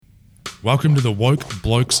Welcome to the Woke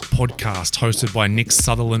Blokes podcast, hosted by Nick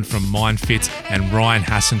Sutherland from MindFit and Ryan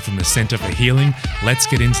Hassan from the Centre for Healing. Let's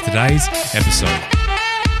get into today's episode.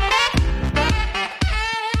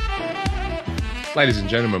 Ladies and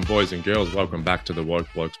gentlemen, boys and girls, welcome back to the Woke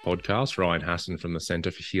Blokes podcast. Ryan Hassan from the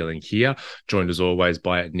Centre for Healing here, joined as always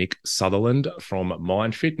by Nick Sutherland from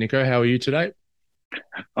MindFit. Nico, how are you today?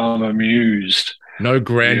 I'm amused. No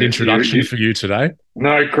grand introduction for you today.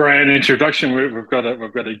 No grand introduction. We've got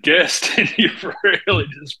a guest, and you've really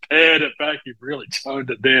just pared it back. You've really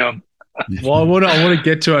toned it down. Well, I want to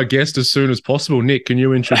get to our guest as soon as possible. Nick, can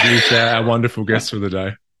you introduce our wonderful guest for the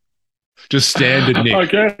day? Just standard Nick.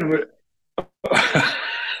 Okay.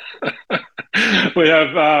 We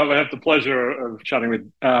have the pleasure of chatting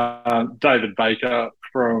with David Baker,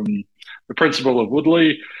 from the principal of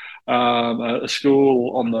Woodley, a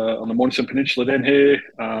school on the Mornington Peninsula down here,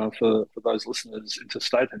 for those listeners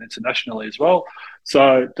interstate and internationally as well.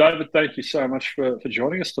 So, David, thank you so much for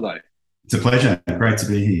joining us today. It's a pleasure. Great to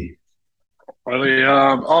be here. Really,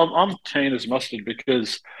 I'm keen as mustard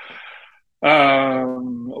because, I'll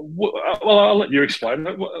let you explain.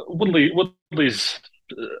 Woodley's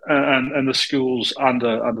and the schools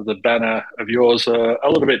under the banner of yours are a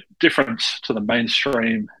little bit different to the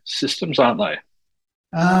mainstream systems, aren't they?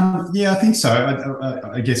 Yeah, I think so.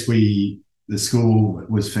 I guess the school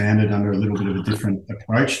was founded under a little bit of a different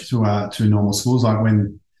approach to normal schools. Like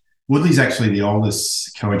when Woodley's actually the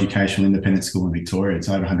oldest co-educational independent school in Victoria. It's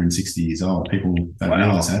over 160 years old. People don't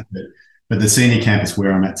realise that. But the senior campus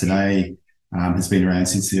where I'm at today has been around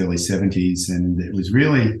since the early 70s, and it was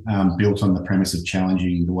really built on the premise of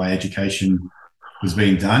challenging the way education was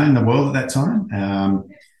being done in the world at that time.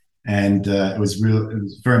 It was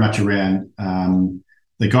very much around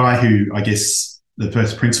the guy who, I guess, the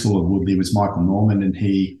first principal of Woodley was Michael Norman, and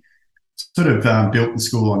he sort of built the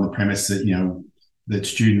school on the premise that, that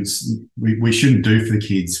students, we shouldn't do for the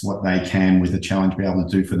kids what they can with a challenge be able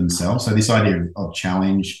to do for themselves. So this idea of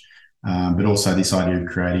challenge, but also this idea of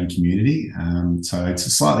creating community. So it's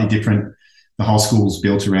a slightly different. The whole school's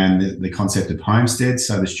built around the concept of homestead.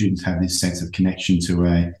 So the students have this sense of connection to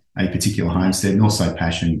a particular homestead, and also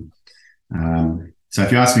passion. So if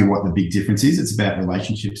you ask me what the big difference is, it's about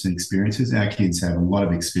relationships and experiences. Our kids have a lot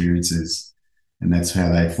of experiences, and that's how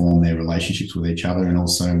they form their relationships with each other and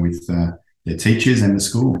also with their teachers and the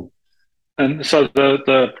school. And so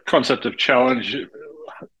the concept of challenge,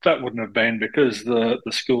 that wouldn't have been because the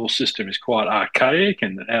school system is quite archaic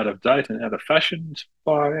and out of date and out of fashion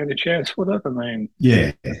by any chance, would it? I mean...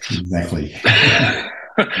 Yeah, exactly.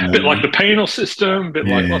 A bit like the penal system, a bit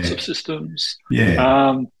like lots of systems.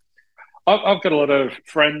 Yeah. I've got a lot of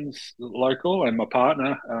friends local, and my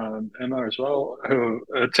partner, Emma, as well, who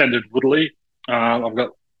attended Woodley. I've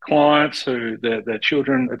got clients who their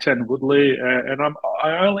children attend Woodley, and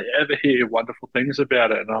I only ever hear wonderful things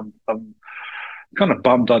about it, and I'm kind of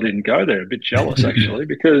bummed I didn't go there. A bit jealous actually,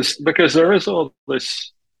 because there is all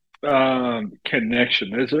this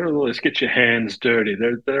connection. There's all this get your hands dirty.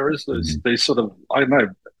 There is these sort of, I don't know,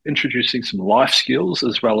 introducing some life skills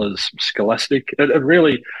as well as scholastic. It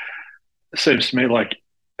really seems to me like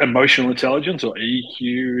emotional intelligence, or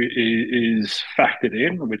EQ, is factored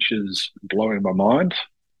in, which is blowing my mind.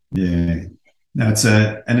 Yeah. No, it's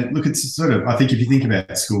sort of, I think if you think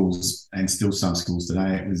about schools, and still some schools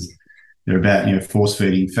today, they're about, force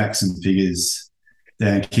feeding facts and figures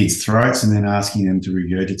down kids' throats and then asking them to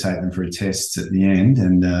regurgitate them for a test at the end,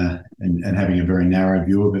 and having a very narrow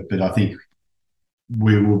view of it. But I think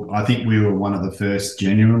we were one of the first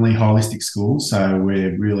genuinely holistic schools. So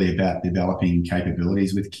we're really about developing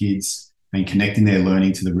capabilities with kids and connecting their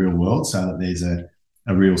learning to the real world, so that there's a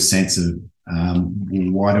real sense of,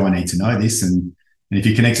 why do I need to know this? And if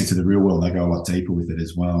you connect it to the real world, they go a lot deeper with it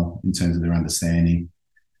as well in terms of their understanding.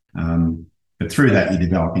 But through that, you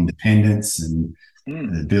develop independence and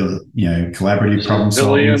build, collaborative problem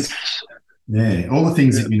solving. Yeah, all the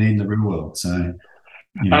things that you need in the real world. So,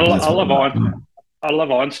 I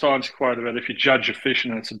love Einstein's quote about, if you judge a fish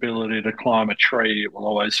and its ability to climb a tree, it will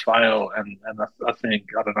always fail. And I think,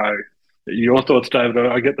 I don't know, your thoughts, David,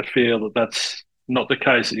 I get the feel that that's not the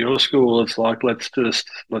case at your school. It's like, let's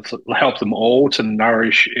help them all to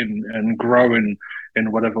nourish and grow in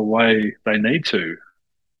whatever way they need to.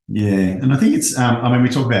 Yeah, and I think it's, we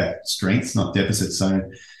talk about strengths, not deficits. So,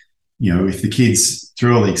 if the kids,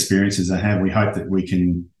 through all the experiences they have, we hope that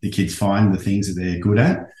the kids find the things that they're good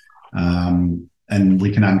at. And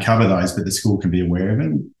we can uncover those, but the school can be aware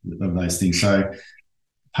of those things. So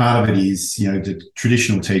part of it is, the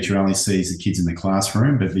traditional teacher only sees the kids in the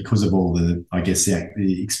classroom, but because of all the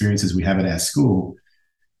experiences we have at our school,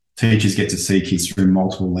 teachers get to see kids through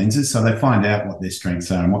multiple lenses. So they find out what their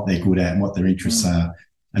strengths are and what they're good at and what their interests are.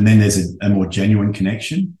 And then there's a more genuine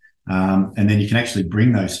connection. And then you can actually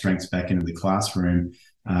bring those strengths back into the classroom,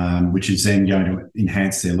 which is then going to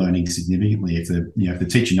enhance their learning significantly. If the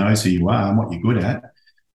teacher knows who you are and what you're good at,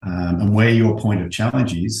 and where your point of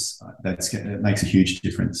challenge is, that makes a huge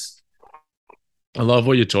difference. I love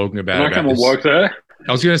what you're talking about. Can I come and work there?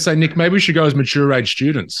 I was going to say, Nick, maybe we should go as mature age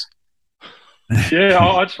students. Yeah,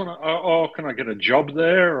 I just want to. Can I get a job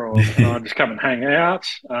there, or can I just come and hang out?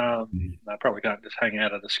 I probably can't just hang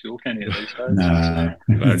out at the school, can you, these days? No,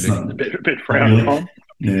 it's a bit frowned upon.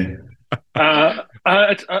 Yeah. I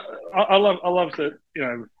love that.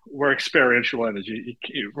 We're experiential learners.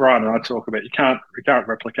 Ryan and I talk about you can't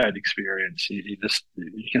replicate experience. You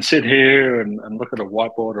can sit here and look at a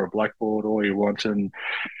whiteboard or a blackboard all you want, and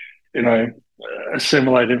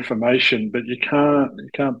assimilate information, but you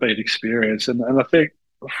can't beat experience. And I think,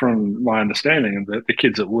 from my understanding, that the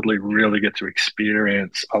kids at Woodley really get to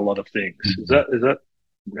experience a lot of things. Is that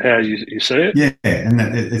how you see it? Yeah, and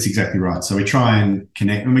that's exactly right. So we try and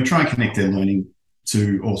connect their learning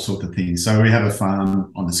to all sorts of things. So we have a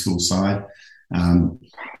farm on the school side.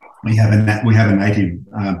 We have a native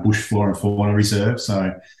bush flora and fauna reserve.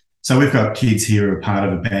 So we've got kids here who are part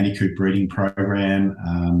of a bandicoot breeding program.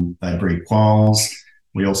 They breed quolls.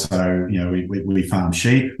 We also, we farm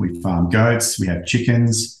sheep, we farm goats, we have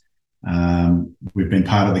chickens. We've been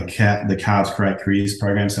part of the Calves Create Careers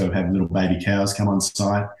program, so we've had little baby cows come on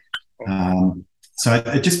site. So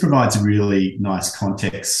it just provides a really nice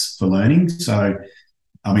context for learning. So,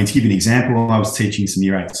 to give you an example, I was teaching some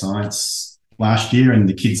Year 8 science last year, and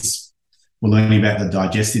the kids were learning about the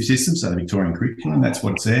digestive system, so the Victorian curriculum, that's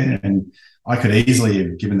what's there. And I could easily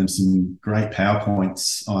have given them some great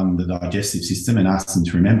PowerPoints on the digestive system and asked them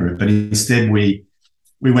to remember it. But instead, we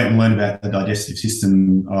went and learned about the digestive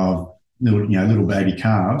system of little baby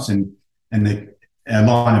calves, and our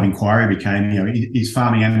line of inquiry became, is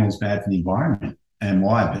farming animals bad for the environment, and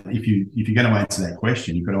why? But if you're going to answer that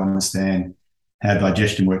question, you've got to understand how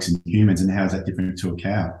digestion works in humans and how is that different to a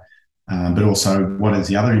cow. But also, what is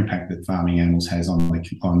the other impact that farming animals has on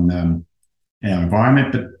our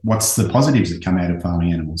environment? But what's the positives that come out of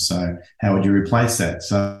farming animals? So how would you replace that?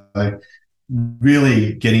 So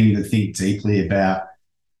really getting to think deeply about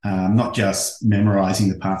not just memorising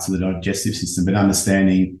the parts of the digestive system, but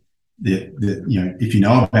understanding that if you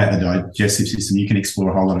know about the digestive system, you can explore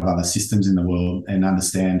a whole lot of other systems in the world and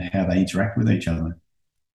understand how they interact with each other.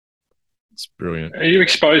 It's brilliant. Are you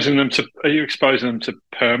exposing them to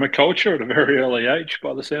permaculture at a very early age,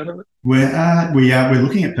 by the sound of it? We're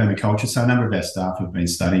looking at permaculture. So a number of our staff have been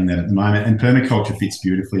studying that at the moment, and permaculture fits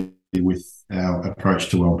beautifully with our approach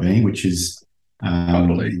to wellbeing, which is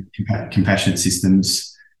compassionate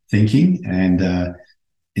systems thinking. And the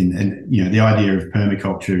idea of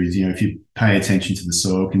permaculture is, if you pay attention to the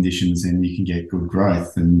soil conditions, then you can get good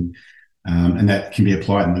growth, and that can be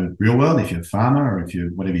applied in the real world if you're a farmer or if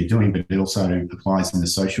you're whatever you're doing, but it also applies in the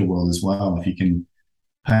social world as well. If you can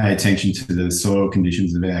pay attention to the soil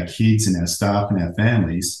conditions of our kids and our staff and our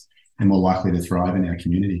families, they're more likely to thrive in our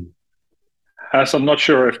community. So I'm not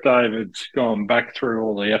sure if David's gone back through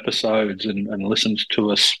all the episodes and listened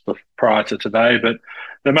to us prior to today, but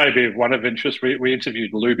there may be one of interest. We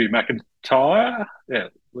interviewed Luby McIntyre. Yeah,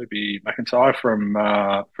 Luby McIntyre from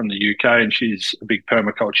the UK, and she's a big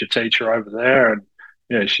permaculture teacher over there. And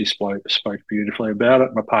yeah, she spoke beautifully about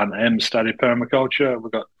it. My partner Em studied permaculture.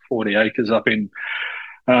 We've got 40 acres up in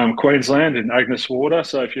Queensland in Agnes Water.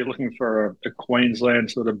 So if you're looking for a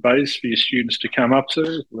Queensland sort of base for your students to come up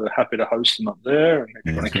to, we're happy to host them up there. And if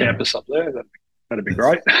you want a campus up there, that'd be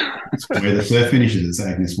great. That's where the surf finishes. It's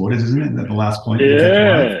Agnes Waters, isn't it? That's the last point.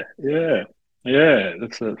 Yeah.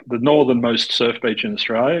 That's the northernmost surf beach in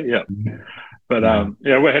Australia. Yeah. But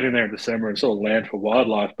we're heading there in December. It's all land for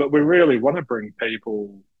wildlife. But we really want to bring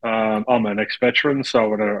people. I'm an ex-veteran, so I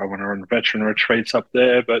want to run veteran retreats up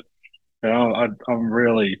there. But I'm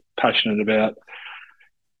really passionate about.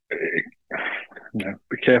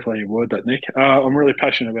 Be careful how you word that, Nick. I'm really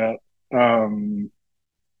passionate about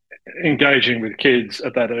engaging with kids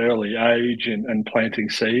at that early age and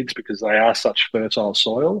planting seeds, because they are such fertile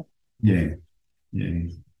soil. Yeah,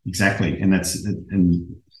 exactly. And if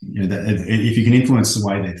you can influence the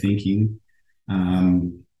way they're thinking,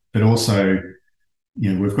 but also,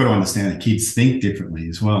 we've got to understand that kids think differently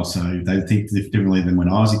as well. So they think differently than when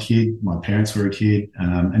I was a kid, my parents were a kid,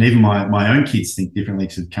 and even my own kids think differently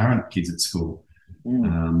to current kids at school.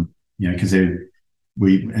 Because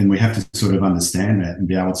we have to sort of understand that and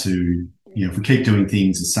be able to, if we keep doing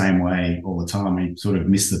things the same way all the time, we sort of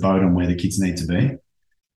miss the boat on where the kids need to be.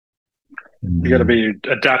 You got to be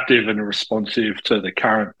adaptive and responsive to the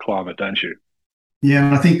current climate, don't you? Yeah,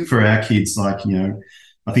 and I think for our kids, like,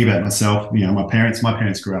 I think about myself, my parents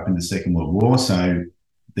grew up in the Second World War, so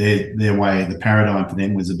their way, the paradigm for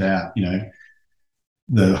them was about,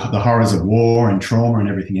 the horrors of war and trauma and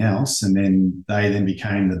everything else. And then they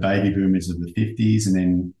became the baby boomers of the 50s. And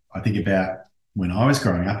then I think about when I was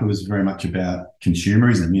growing up, it was very much about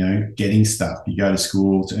consumerism, getting stuff. You go to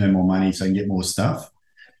school to earn more money so you can get more stuff.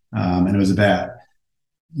 And it was about,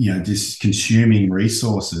 just consuming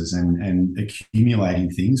resources and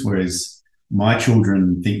accumulating things, whereas my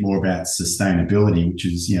children think more about sustainability, which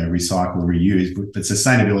is, recycle, reuse. But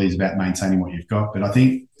sustainability is about maintaining what you've got. But I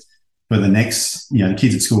think for the next, the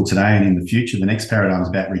kids at school today and in the future, the next paradigm is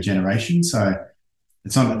about regeneration. So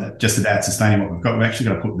it's not just about sustaining what we've got. We've actually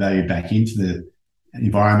got to put value back into the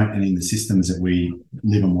environment and in the systems that we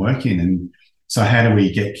live and work in. And so how do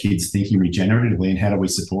we get kids thinking regeneratively, and how do we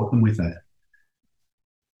support them with that?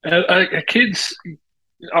 Kids,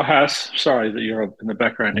 sorry that you're in the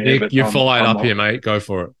background here. Nick, but you're following up here, mate. Go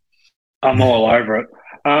for it. I'm all over it.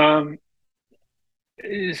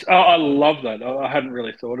 I love that. I hadn't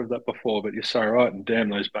really thought of that before, but you're so right. And damn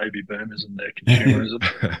those baby boomers and their consumerism.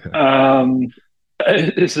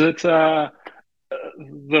 Is it the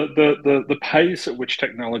pace at which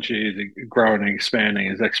technology is growing and expanding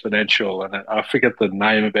is exponential, and I forget the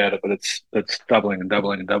name about it, but it's doubling and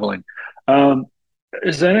doubling and doubling.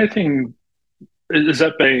 Is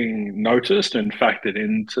that being noticed and factored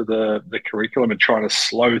into the curriculum and trying to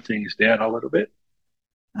slow things down a little bit?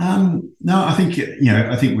 No, I think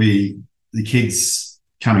the kids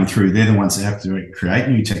coming through, they're the ones that have to create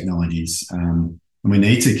new technologies. And we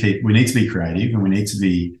need to be creative, and we need to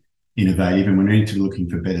be innovative, and we need to be looking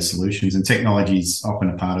for better solutions. And technology is often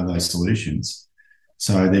a part of those solutions.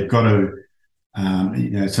 So they've got to,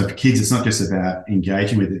 so for kids, it's not just about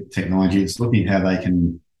engaging with the technology; it's looking at how they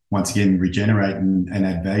can once again regenerate and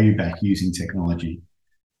add value back using technology.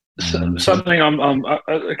 Something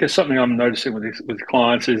I'm noticing with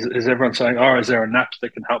clients is everyone saying, "Oh, is there an app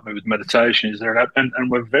that can help me with meditation? Is there an app?" And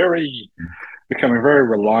we're becoming very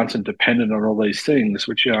reliant and dependent on all these things.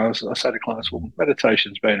 Which I say to clients, "Well,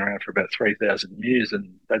 meditation's been around for about 3,000 years,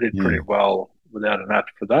 and they did pretty well without an app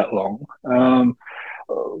for that long."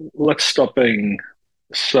 Let's stop being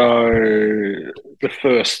so. The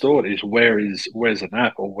first thought is, where's an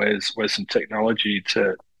app, or where's some technology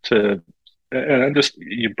to and just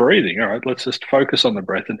you're breathing. All right, let's just focus on the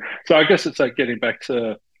breath. And so I guess it's like getting back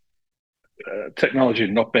to technology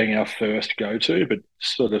not being our first go-to, but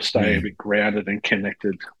sort of staying a bit grounded and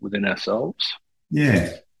connected within ourselves.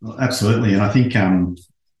 Yeah, absolutely. And I think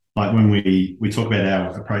like when we talk about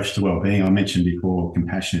our approach to well-being, I mentioned before,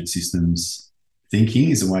 compassionate systems thinking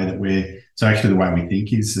is the way that the way we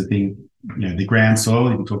think is the thing, the ground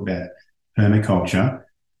soil. You can talk about permaculture,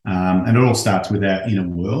 and it all starts with our inner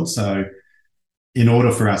world. So in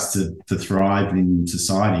order for us to thrive in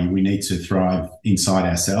society, we need to thrive inside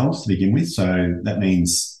ourselves to begin with. So that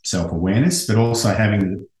means self-awareness, but also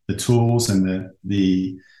having the tools and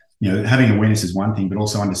the having awareness is one thing, but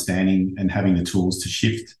also understanding and having the tools to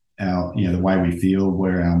shift our, the way we feel,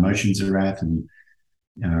 where our emotions are at. And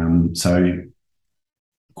so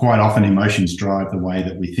quite often emotions drive the way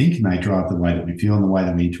that we think, and they drive the way that we feel and the way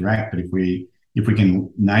that we interact. But if we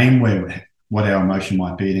can name what our emotion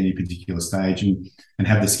might be at any particular stage and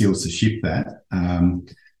have the skills to shift that,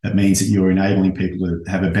 that means that you're enabling people to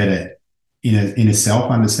have a better inner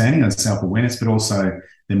self-understanding and self-awareness, but also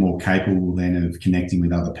they're more capable then of connecting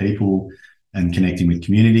with other people and connecting with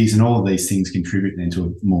communities. And all of these things contribute then to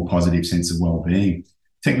a more positive sense of well-being.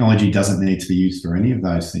 Technology doesn't need to be used for any of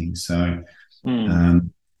those things. So,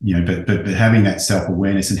 but having that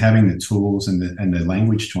self-awareness and having the tools and the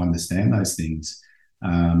language to understand those things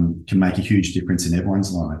can make a huge difference in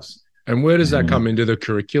everyone's lives. And where does that come into the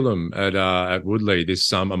curriculum at Woodley,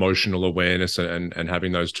 this emotional awareness and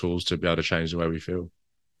having those tools to be able to change the way we feel?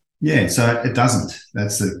 Yeah, so it doesn't.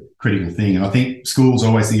 That's the critical thing. And I think schools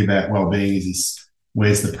always think about well-being as this,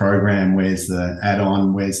 where's the program, where's the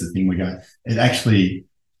add-on, where's the thing we go. It actually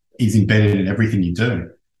is embedded in everything you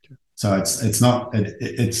do. So it's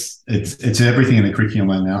everything in the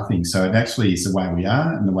curriculum and nothing. So it actually is the way we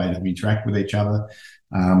are and the way that we interact with each other.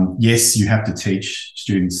 Yes, you have to teach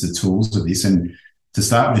students the tools of this, and to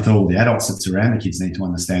start with, all the adults that surround the kids need to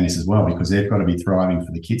understand this as well, because they've got to be thriving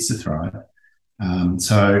for the kids to thrive.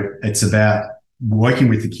 So it's about working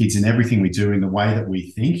with the kids in everything we do, in the way that we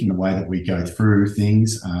think, in the way that we go through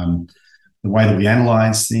things, the way that we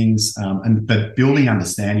analyze things, but building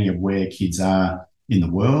understanding of where kids are in the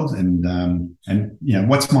world, and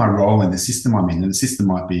what's my role in the system I'm in. And the system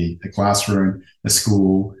might be a classroom, a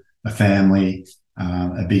school, a family,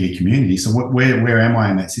 a bigger community. So where am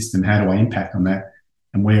I in that system? How do I impact on that?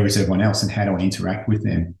 And where is everyone else? And how do I interact with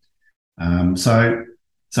them? So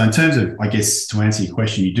in terms of, I guess, to answer your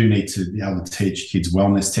question, you do need to be able to teach kids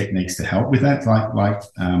wellness techniques to help with that, like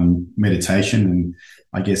meditation, and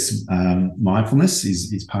I guess mindfulness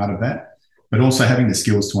is part of that. But also having the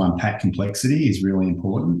skills to unpack complexity is really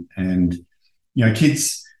important. And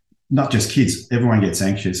kids, not just kids, everyone gets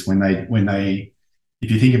anxious when they. If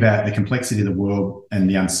you think about the complexity of the world and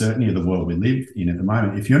the uncertainty of the world we live in at the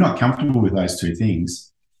moment, if you're not comfortable with those two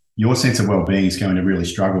things, your sense of well-being is going to really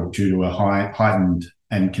struggle due to a heightened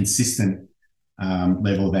and consistent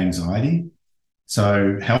level of anxiety.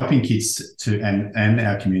 So helping kids and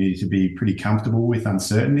our community to be pretty comfortable with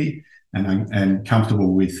uncertainty and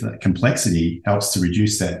comfortable with complexity helps to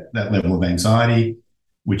reduce that level of anxiety,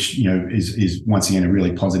 which is once again a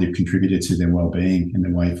really positive contributor to their well-being and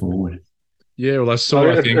their way forward. Yeah, well, I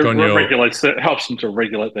saw. I think it helps them to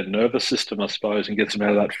regulate their nervous system, I suppose, and gets them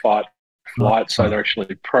out of that fight flight, so they're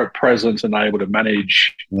actually present and able to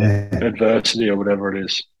manage adversity or whatever it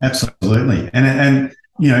is. Absolutely, and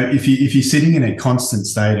if you're sitting in a constant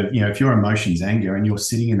state of if your emotion's anger and you're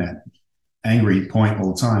sitting in that angry point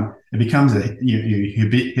all the time, it becomes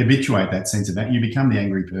you habituate that sense of that. You become the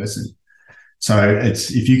angry person. So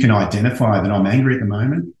if you can identify that I'm angry at the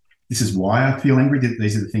moment, this is why I feel angry.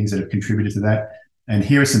 These are the things that have contributed to that. And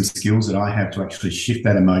here are some skills that I have to actually shift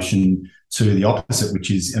that emotion to the opposite, which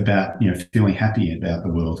is about, feeling happy about the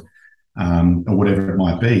world, or whatever it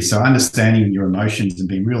might be. So understanding your emotions and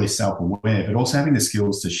being really self-aware, but also having the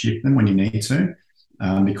skills to shift them when you need to,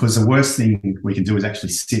 because the worst thing we can do is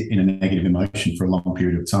actually sit in a negative emotion for a long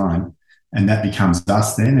period of time. And that becomes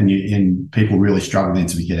us then, and people really struggle then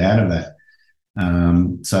to get out of that.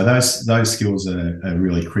 So those skills are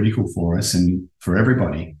really critical for us and for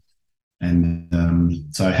everybody. And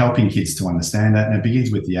so helping kids to understand that, and it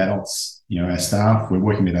begins with the adults, our staff. We're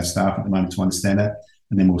working with our staff at the moment to understand that,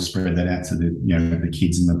 and then we'll spread that out to the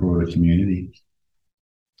kids in the broader community.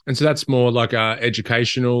 And so that's more like a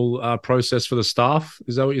educational process for the staff.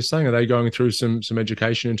 Is that what you're saying? Are they going through some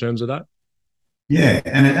education in terms of that? Yeah,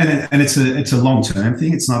 and it's a long-term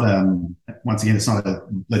thing. It's not once again, it's not a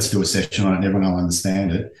let's do a session on it and everyone will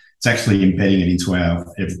understand it. It's actually embedding it into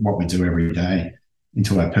what we do every day,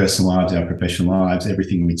 into our personal lives, our professional lives,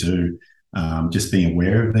 everything we do. Just being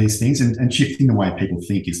aware of these things and shifting the way people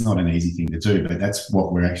think is not an easy thing to do, but that's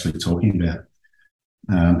what we're actually talking about,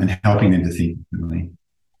 and helping them to think differently.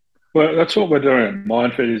 Well, that's what we're doing at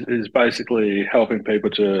MindFit is basically helping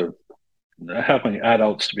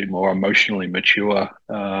adults to be more emotionally mature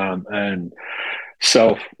and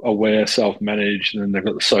self-aware, self-managed, and then they've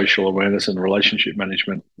got the social awareness and relationship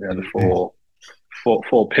management, the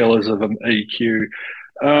four pillars of an EQ.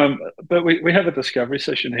 But we have a discovery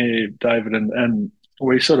session here, David, and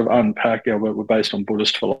we sort of unpack we're based on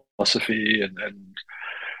Buddhist philosophy, and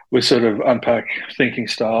we sort of unpack thinking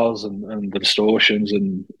styles and the distortions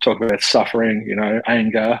and talk about suffering,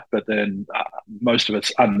 anger, but then most of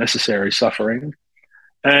it's unnecessary suffering.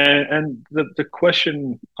 And the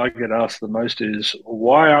question I get asked the most is,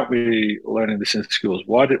 why aren't we learning this in schools?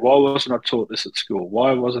 Why wasn't I taught this at school?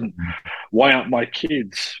 Why aren't my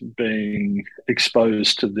kids being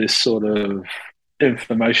exposed to this sort of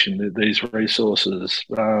information, these resources,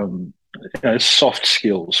 soft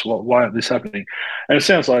skills? Why isn't this happening? And it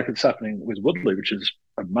sounds like it's happening with Woodley, which is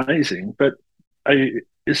amazing, but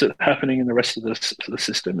is it happening in the rest of the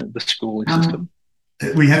system, the schooling system?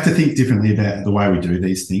 We have to think differently about the way we do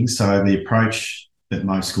these things. So the approach that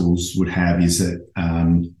most schools would have is that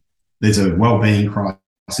there's a wellbeing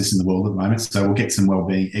crisis in the world at the moment. So we'll get some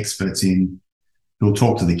wellbeing experts in who'll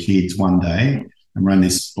talk to the kids one day and run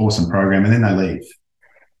this awesome program, and then they leave,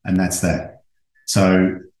 and that's that.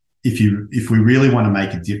 So if we really want to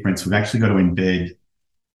make a difference, we've actually got to embed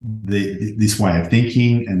this way of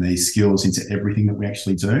thinking and these skills into everything that we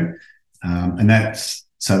actually do, and that's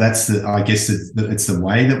it's the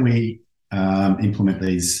way that we implement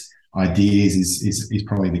these ideas is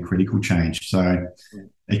probably the critical change. So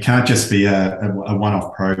it can't just be a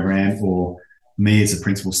one-off program or me as a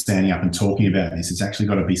principal standing up and talking about this. It's actually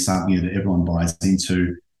got to be something that everyone buys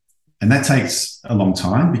into. And that takes a long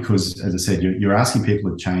time because, as I said, you're asking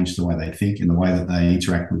people to change the way they think and the way that they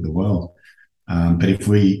interact with the world. But if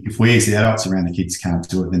we as the adults around the kids can't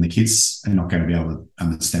do it, then the kids are not going to be able to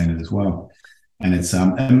understand it as well. And it's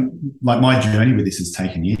and like my journey with this has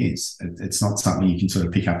taken years. It's not something you can sort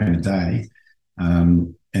of pick up in a day.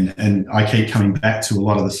 And I keep coming back to a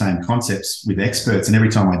lot of the same concepts with experts. And every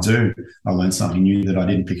time I do, I learn something new that I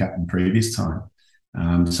didn't pick up in previous time.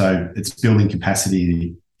 So it's building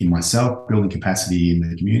capacity in myself, building capacity in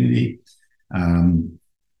the community,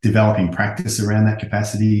 developing practice around that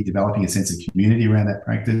capacity, developing a sense of community around that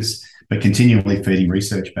practice, but continually feeding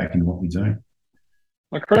research back into what we do.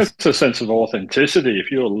 It creates a sense of authenticity.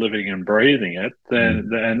 If you're living and breathing it, then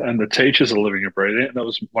and the teachers are living and breathing it. And that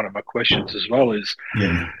was one of my questions as well: is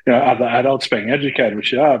are the adults being educated,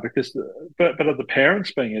 which they are, but are the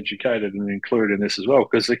parents being educated and included in this as well?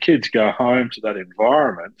 Because the kids go home to that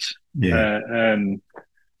environment, and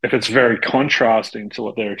if it's very contrasting to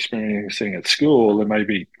what they're experiencing at school, there may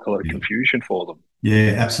be a lot of confusion for them.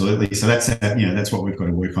 Yeah, absolutely. So that's what we've got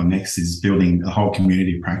to work on next, is building a whole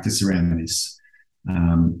community of practice around this.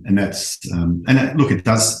 Look, it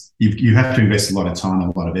does. You have to invest a lot of time,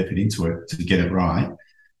 a lot of effort into it to get it right.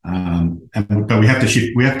 But we have to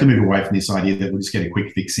shift. We have to move away from this idea that we'll just get a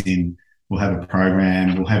quick fix in. We'll have a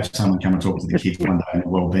program. We'll have someone come and talk to the kids one day, and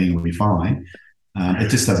well-being will be fine. It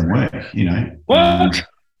just doesn't work, What?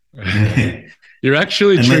 You're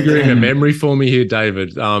actually triggering a memory for me here,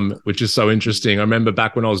 David, which is so interesting. I remember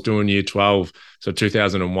back when I was doing year 12, so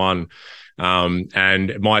 2001,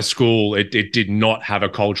 and my school, it did not have a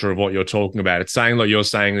culture of what you're talking about. It's saying, like you're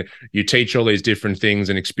saying, you teach all these different things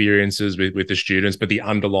and experiences with the students, but the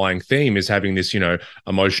underlying theme is having this,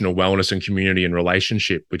 emotional wellness and community and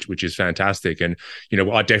relationship, which is fantastic. And,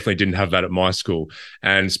 I definitely didn't have that at my school.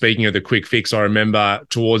 And speaking of the quick fix, I remember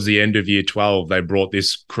towards the end of year 12, they brought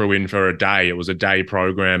this crew in for a day. It was a day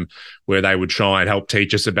program where they would try and help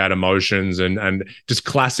teach us about emotions and just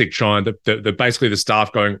classic trying basically the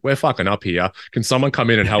staff going, we're fucking up here. Can someone come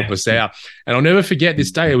in and help us out? And I'll never forget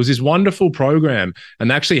this day. It was this wonderful program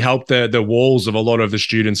and actually helped the walls of a lot of the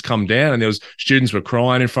students come down. And students were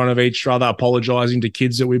crying in front of each other, apologizing to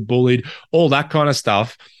kids that we bullied, all that kind of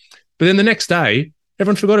stuff. But then the next day,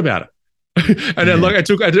 everyone forgot about it. And then, it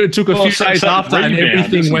took a few days after, and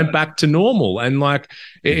everything went back to normal. And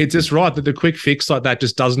it's just right that the quick fix like that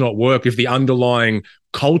just does not work if the underlying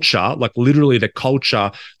culture, like literally the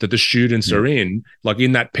culture that the students are in, like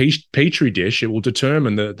in that petri dish, it will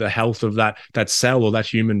determine the health of that cell or that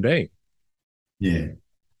human being. Yeah,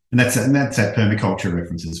 and that's that permaculture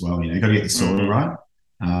reference as well. You've got to get the soil right,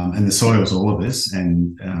 and the soil is all of us,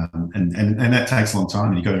 and that takes a long time,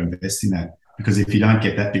 and you've got to invest in that. Because if you don't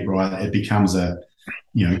get that bit right, it becomes a,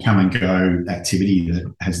 come and go activity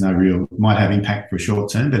that has might have impact for a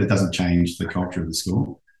short term, but it doesn't change the culture of the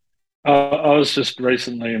school. I was just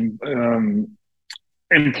recently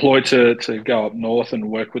employed to go up north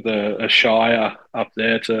and work with a shire up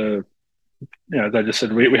there to, they just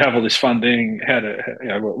said, we have all this funding,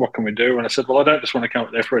 what can we do? And I said, well, I don't just want to come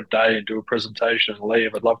up there for a day and do a presentation and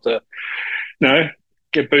leave. I'd love to,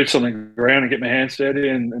 get boots on the ground and get my hands dirty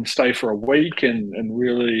and stay for a week and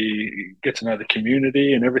really get to know the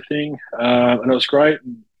community and everything. And it was great.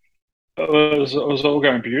 It was all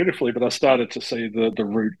going beautifully, but I started to see the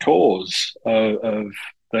root cause of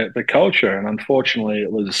the culture. And unfortunately,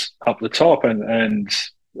 it was up the top and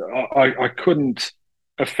I couldn't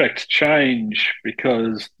affect change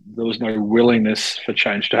because there was no willingness for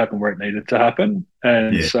change to happen where it needed to happen.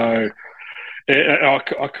 And so I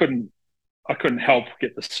couldn't help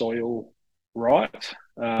get the soil right.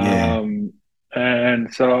 And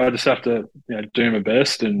so I just have to do my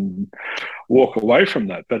best and walk away from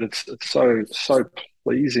that. But it's so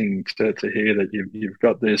pleasing to hear that you've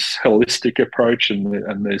got this holistic approach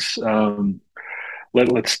and this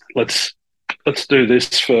let's do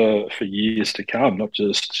this for years to come, not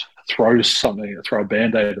just throw a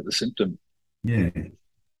Band-Aid at the symptom. Yeah.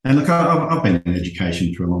 And look, I've been in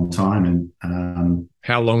education for a long time, and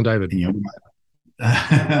how long, David?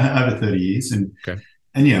 Over 30 years, and okay.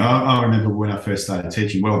 And I remember when I first started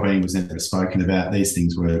teaching, wellbeing was never spoken about. These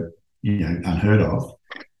things were unheard of.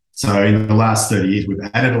 So in the last 30 years, we've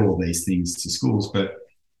added all of these things to schools, but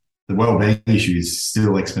the wellbeing issue is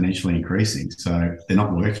still exponentially increasing. So they're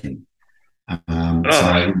not working.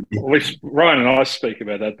 Ryan and I speak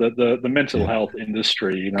about that. The mental health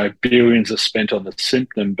industry, billions are spent on the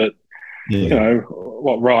symptom, but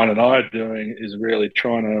what Ryan and I are doing is really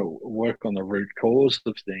trying to work on the root cause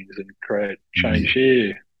of things and create change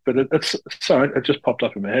here. But it just popped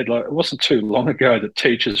up in my head. It wasn't too long ago that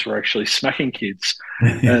teachers were actually smacking kids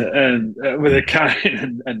and with a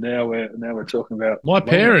cane, and now we're talking about my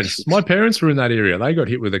parents. My parents were in that area. They got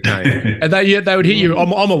hit with a cane, and they would hit you.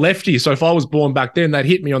 I'm a lefty, so if I was born back then, they'd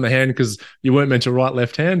hit me on the hand because you weren't meant to write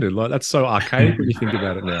left-handed. That's so archaic when you think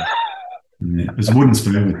about it now. Yeah, it was a wooden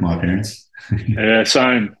spoon with my parents. Yeah,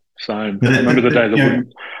 same. But I remember the day that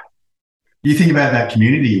wooden. You think about that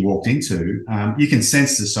community you walked into, you can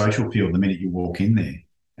sense the social feel the minute you walk in there.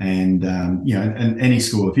 And, and any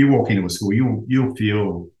school, if you walk into a school, you'll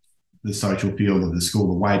feel the social field of the school,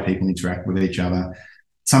 the way people interact with each other.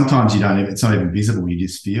 Sometimes it's not even visible, you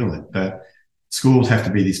just feel it. But schools have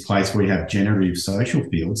to be this place where you have generative social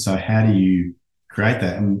fields. So how do you create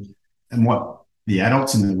that? And what the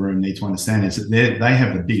adults in the room need to understand is that they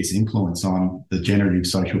have the biggest influence on the generative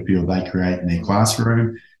social field they create in their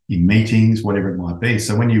classroom, in meetings, whatever it might be.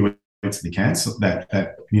 So when you went to the council, that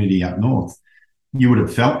community up north, you would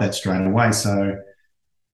have felt that straight away. So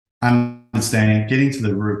understanding, getting to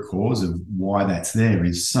the root cause of why that's there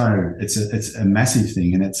it's a massive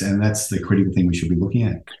thing, and that's the critical thing we should be looking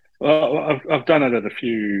at. Well, I've done it at a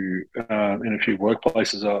few in a few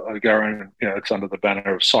workplaces. I go around, it's under the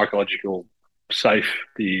banner of psychological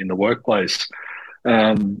safety in the workplace, but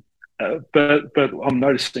I'm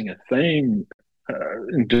noticing a theme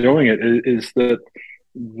in doing it is that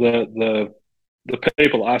the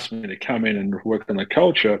people ask me to come in and work on the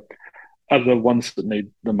culture are the ones that need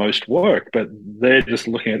the most work, but they're just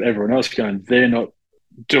looking at everyone else going, they're not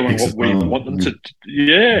doing what we want them to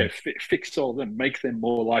fix all of them, make them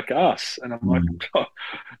more like us. And I'm like, oh,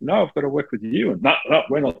 no, I've got to work with you, and no,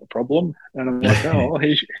 we're not the problem. And I'm like, oh,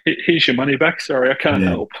 here's your money back, sorry, I can't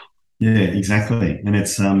help. Yeah, exactly. And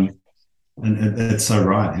it's and it's so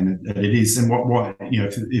right, and it is. And what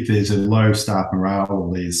if there's a low staff morale,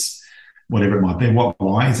 or there's whatever it might be,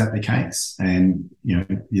 why is that the case? And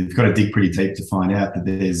you've got to dig pretty deep to find out that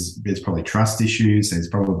there's probably trust issues, there's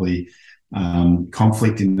probably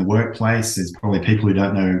conflict in the workplace, there's probably people who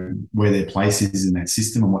don't know where their place is in that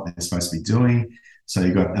system and what they're supposed to be doing. So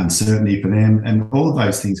you've got uncertainty for them, and all of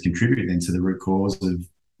those things contribute then to the root cause of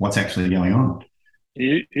what's actually going on.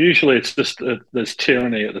 Usually it's just there's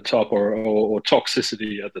tyranny at the top, or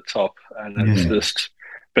toxicity at the top, and it's just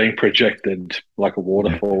being projected like a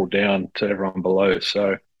waterfall down to everyone below.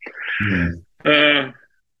 So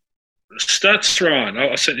stats, Ryan,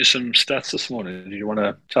 I sent you some stats this morning. Do you want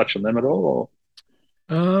to touch on them at all?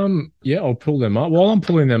 Yeah, I'll pull them up. While I'm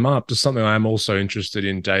pulling them up, just something I am also interested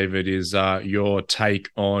in, David, is your take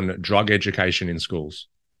on drug education in schools.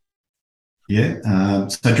 Yeah,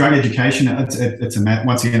 so drug education, it's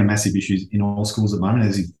once again a massive issue in all schools at the moment,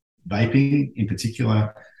 as vaping in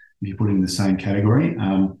particular, if you put it in the same category.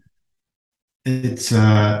 It's,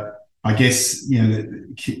 I guess,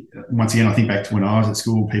 once again, I think back to when I was at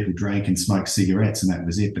school, people drank and smoked cigarettes and that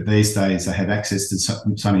was it. But these days they have access to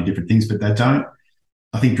so many different things, but they don't.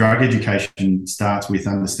 I think drug education starts with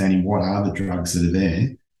understanding what are the drugs that are there,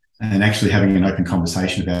 and actually having an open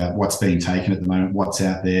conversation about what's being taken at the moment, what's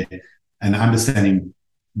out there, and understanding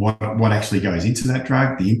what actually goes into that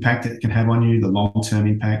drug, the impact it can have on you, the long-term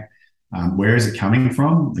impact, where is it coming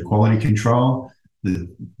from, the quality control, the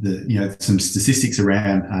some statistics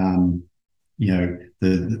around the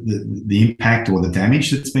impact or the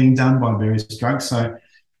damage that's being done by various drugs. So,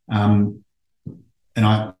 and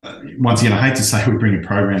I once again, I hate to say we bring a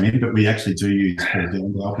program in, but we actually do use Paul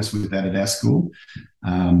Dillon to help us with that at our school,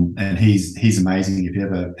 and he's amazing. If you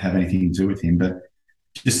ever have anything to do with him, but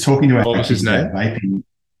just talking to our kids about vaping,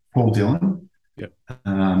 Paul Dillon. Yep.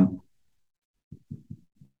 I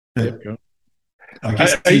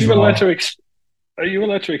guess are you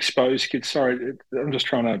allowed to expose kids? Sorry, I'm just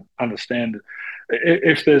trying to understand.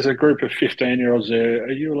 If there's a group of 15-year-olds there,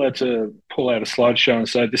 are you allowed to pull out a slideshow and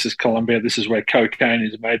say, this is Colombia, this is where cocaine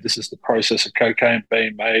is made, this is the process of cocaine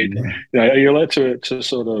being made? Yeah. Are you allowed to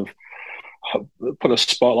sort of put a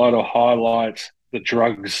spotlight or highlight the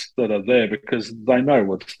drugs that are there, because they know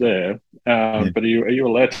what's there? But are you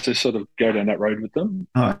allowed to sort of go down that road with them?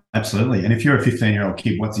 Oh, absolutely. And if you're a 15-year-old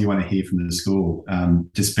kid, what do you want to hear from the school?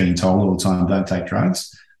 Just being told all the time, don't take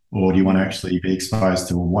drugs? Or do you want to actually be exposed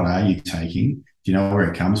to, well, what are you taking? Do you know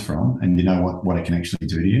where it comes from? And do you know what it can actually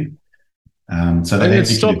do to you? So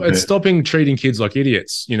it's stopping treating kids like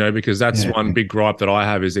idiots, because that's one big gripe that I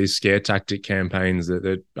have, is these scare tactic campaigns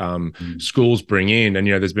that schools bring in. And,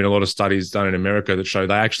 there's been a lot of studies done in America that show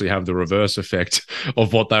they actually have the reverse effect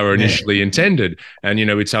of what they were initially intended. And,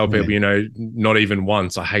 we tell people, not even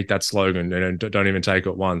once. I hate that slogan, and don't even take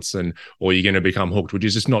it once, or you're going to become hooked, which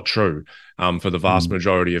is just not true for the vast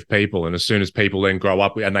majority of people. And as soon as people then grow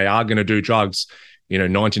up and they are going to do drugs,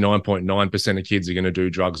 99.9% of kids are going to do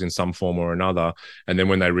drugs in some form or another. And then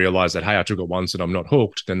when they realize that, hey, I took it once and I'm not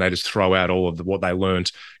hooked, then they just throw out all of what they learned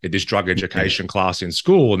at this drug education class in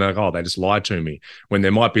school. And they're like, oh, they just lied to me. When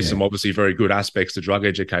there might be some obviously very good aspects to drug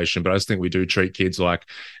education, but I just think we do treat kids like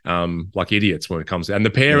idiots when it comes to, and the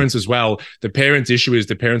parents as well. The parents' issue is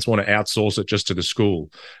the parents want to outsource it just to the school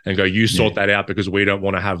and go, you sort that out, because we don't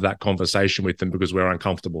want to have that conversation with them because we're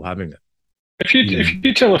uncomfortable having it. If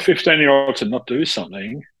you tell a 15-year-old to not do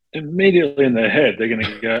something, immediately in their head, they're going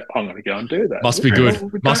to go, I'm going to go and do that. Must be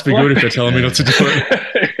good. Must be good if they're telling me not to do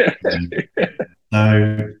it. So,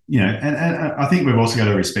 and I think we've also got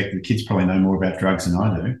to respect that kids probably know more about drugs than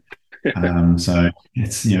I do. So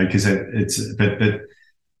it's, because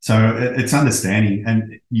it's understanding,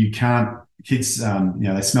 and you can't, kids,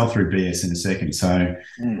 they smell through BS in a second. So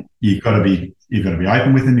you've got to be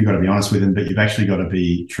open with them. You've got to be honest with them, but you've actually got to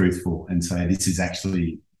be truthful and say, this is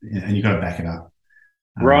actually, and you've got to back it up.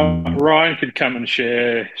 Ryan could come and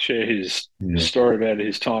share his story about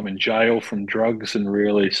his time in jail from drugs and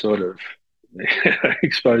really sort of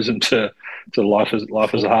expose them to life as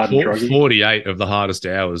a hard druggie. 48 of the hardest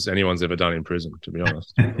hours anyone's ever done in prison, to be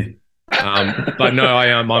honest. But no,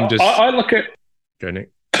 I'm just. I look at. Go,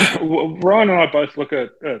 Nick. Ryan and I both look at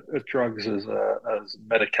drugs as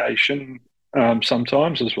medication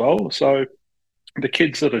sometimes as well. So the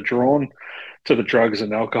kids that are drawn to the drugs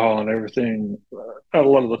and alcohol and everything, a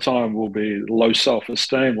lot of the time will be low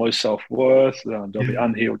self-esteem, low self-worth. There'll be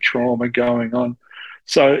unhealed trauma going on.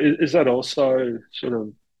 So is that also sort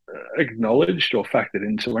of acknowledged or factored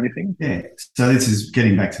into anything? Yeah. So this is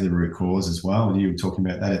getting back to the root cause as well. You were talking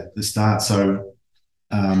about that at the start. So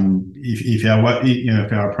if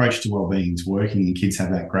our approach to wellbeing is working and kids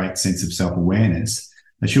have that great sense of self-awareness,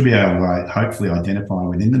 they should be able to hopefully identify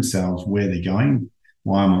within themselves where they're going,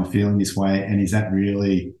 why am I feeling this way, and is that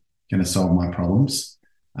really going to solve my problems?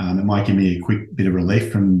 It might give me a quick bit of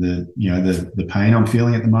relief from the pain I'm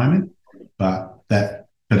feeling at the moment, but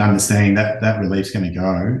understanding that relief's going to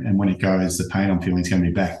go, and when it goes, the pain I'm feeling is going to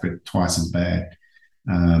be back, but twice as bad.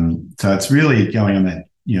 So it's really going on that,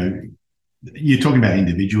 you're talking about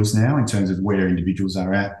individuals now in terms of where individuals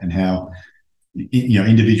are at and how,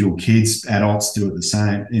 individual kids, adults do it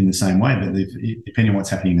in the same way, but depending on what's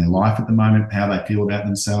happening in their life at the moment, how they feel about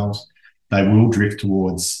themselves, they will drift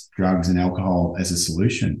towards drugs and alcohol as a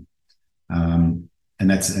solution. And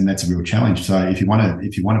that's a real challenge. So if you want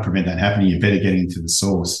to prevent that happening, you better get into the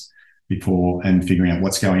source and figuring out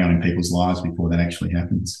what's going on in people's lives before that actually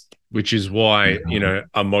happens. Which is why,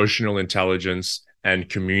 emotional intelligence and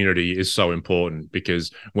community is so important,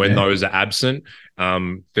 because when those are absent,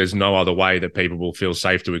 there's no other way that people will feel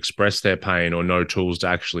safe to express their pain or no tools to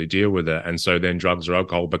actually deal with it. And so then drugs or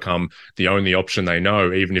alcohol become the only option they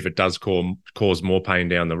know, even if it does cause more pain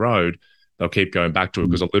down the road. They'll keep going back to it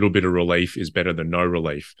because a little bit of relief is better than no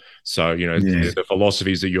relief. So, the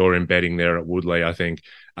philosophies that you're embedding there at Woodlea, I think,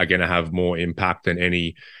 are going to have more impact than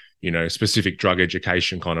any, specific drug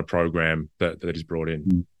education kind of program that is brought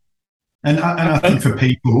in. And I think for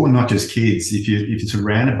people, not just kids, if you're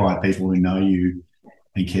surrounded by people who know you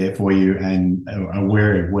and care for you and are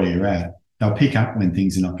aware of where you're at, they'll pick up when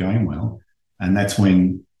things are not going well. And that's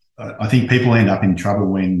when I think people end up in trouble,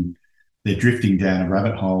 when they're drifting down a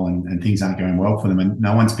rabbit hole and things aren't going well for them, and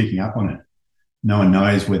no one's picking up on it. No one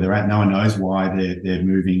knows where they're at. No one knows why they're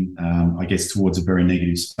moving, towards a very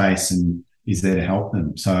negative space, and is there to help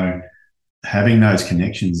them. So having those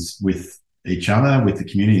connections with each other, with the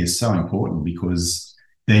community, is so important, because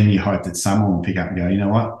then you hope that someone will pick up and go, you know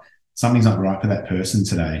what, something's not right for that person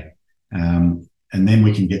today. And then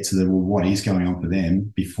we can get to what is going on for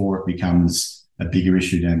them before it becomes a bigger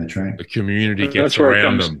issue down the track. The community gets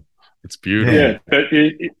around them. It's beautiful. Yeah, but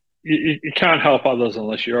you can't help others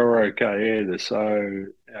unless you're okay either. So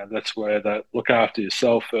that's where that look after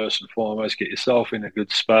yourself first and foremost, get yourself in a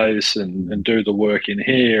good space and do the work in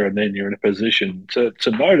here, and then you're in a position to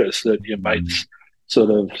notice that your mate's sort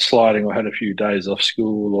of sliding or had a few days off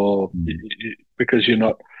school, or because you're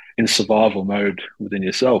not in survival mode within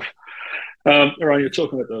yourself. Ryan, you're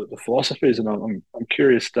talking about the philosophies, and I'm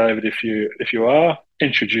curious, David, if you are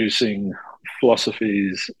introducing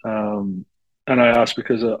philosophies, and I ask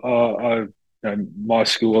because my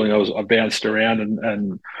schooling, I bounced around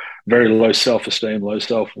and very low self-esteem, low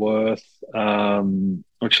self-worth,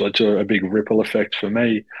 which led to a big ripple effect for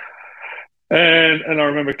me. And I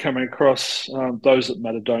remember coming across those that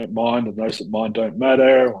matter don't mind, and those that mind don't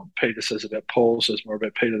matter. Peter says about Paul says more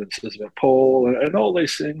about Peter than says about Paul, and all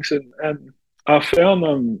these things. And I found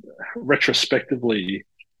them retrospectively,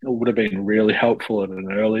 it would have been really helpful at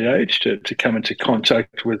an early age to come into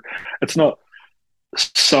contact with. It's not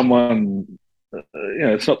someone,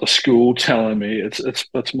 it's not the school telling me.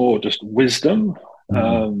 It's more just wisdom.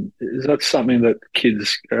 Is that something that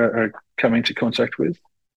kids are coming to contact with?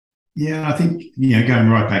 Yeah, I think, going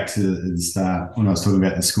right back to the start when I was talking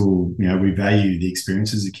about the school, we value the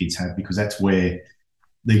experiences that kids have, because that's where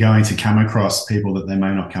they're going to come across people that they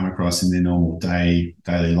may not come across in their normal daily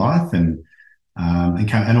life, and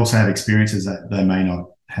also have experiences that they may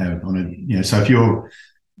not have on a, so if you're,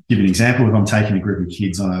 give an example, if I'm taking a group of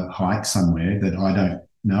kids on a hike somewhere that I don't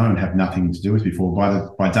know and have nothing to do with before.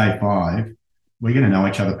 By day 5, we're going to know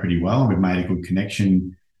each other pretty well, and we've made a good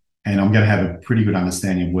connection, and I'm going to have a pretty good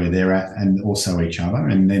understanding of where they're at and also each other.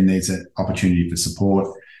 And then there's an opportunity for support,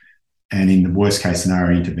 and in the worst case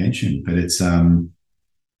scenario, intervention. But it's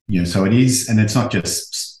so it is, and it's not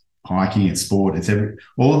just hiking, it's sport, it's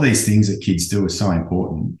all of these things that kids do are so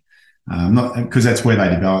important. Not because that's where they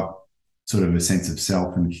develop sort of a sense of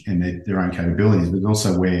self and their own capabilities, but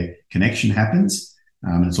also where connection happens.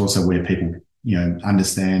 It's also where people,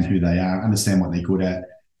 understand who they are, understand what they're good at,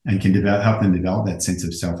 and can help them develop that sense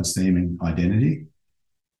of self-esteem and identity.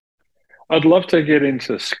 I'd love to get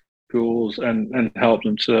into schools and help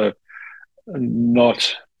them to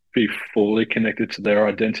not be fully connected to their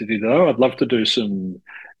identity, though. I'd love to do some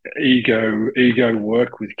ego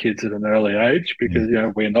work with kids at an early age, because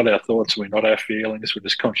we're not our thoughts, we're not our feelings, we're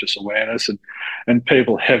just conscious awareness, and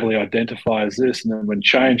people heavily identify as this, and then when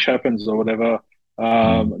change happens or whatever,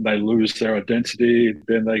 they lose their identity,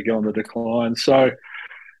 then they go on the decline. So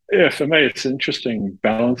for me, it's an interesting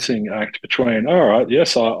balancing act between, all right,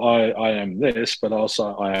 yes, I am this, but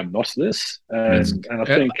also I am not this. And I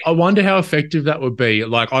think, I wonder how effective that would be.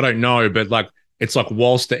 Like, I don't know, but like, it's like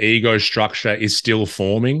whilst the ego structure is still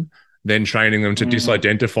forming, then training them to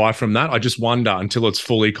disidentify from that. I just wonder, until it's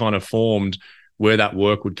fully kind of formed, where that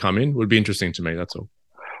work would come in. It would be interesting to me, that's all.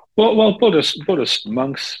 Well, Buddhist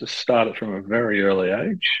monks started from a very early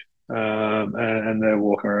age, and they're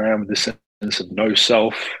walking around with this sense of no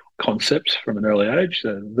self concept from an early age.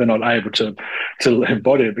 They're not able to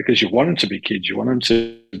embody it, because you want them to be kids, you want them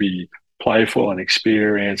to be playful and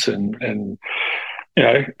experience and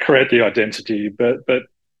create the identity, but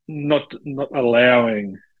not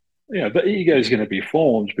allowing, the ego is going to be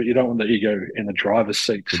formed, but you don't want the ego in the driver's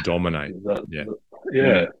seat to dominate. I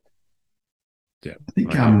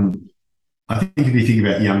think if you think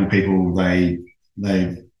about young people, they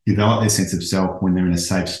develop their sense of self when they're in a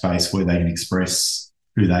safe space where they can express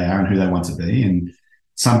who they are and who they want to be. And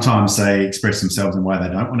sometimes they express themselves in a way they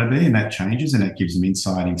don't want to be, and that changes, and it gives them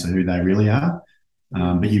insight into who they really are.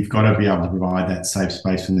 But you've got to be able to provide that safe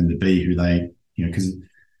space for them to be who they, because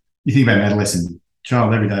you think about an adolescent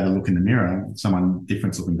child, every day they look in the mirror, someone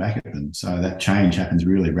different's looking back at them. So that change happens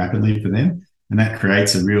really rapidly for them. And that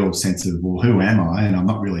creates a real sense of, well, who am I? And I'm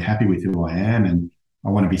not really happy with who I am, and I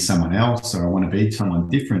want to be someone else, or I want to be someone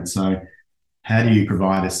different. So how do you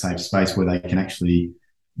provide a safe space where they can actually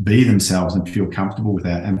be themselves and feel comfortable with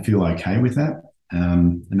that and feel okay with that?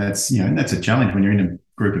 And that's, that's a challenge when you're in a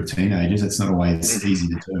group of teenagers. It's not always easy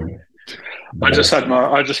to do. I just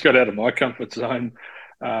got out of my comfort zone.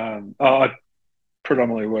 I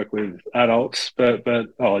predominantly work with adults, but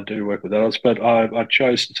I do work with adults, but I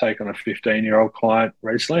chose to take on a 15-year-old client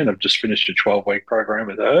recently, and I've just finished a 12-week program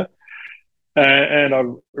with her. And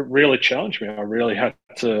it really challenged me. I really had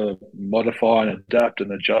to modify and adapt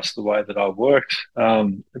and adjust the way that I worked.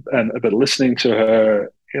 But listening to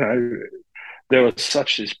her, there was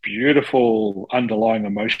such this beautiful underlying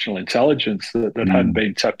emotional intelligence that hadn't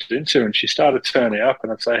been tapped into. And she started turning up,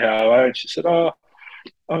 and I'd say, how are you? And she said, oh,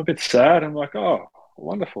 I'm a bit sad. I'm like, oh,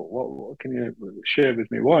 wonderful. What can you share with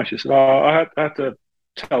me? Why? And she said, oh, I had to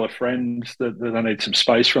tell a friend that I need some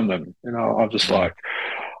space from them. I'm just like,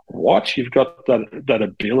 what? You've got that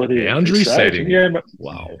ability. Boundary setting. Yeah.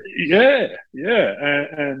 Wow. Yeah.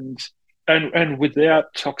 And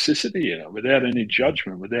without toxicity, without any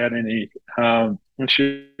judgment, without any, and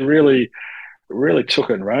she really, really took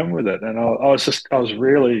it and ran with it. And I was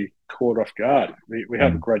really caught off guard. We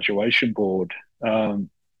have a graduation board, and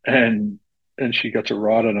she got to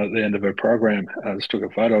write on it at the end of her program. I just took a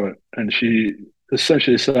photo of it, and she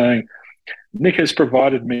essentially saying, Nick has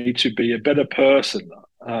provided me to be a better person.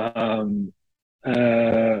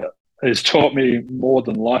 Has taught me more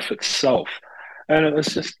than life itself. And it was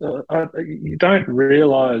just, you don't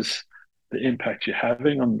realize the impact you're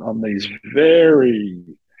having on these very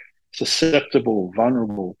susceptible,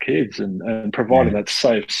 vulnerable kids, and providing that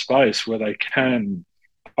safe space where they can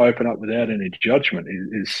open up without any judgment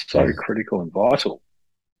is so critical and vital.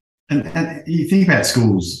 And you think about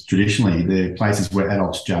schools traditionally, they're places where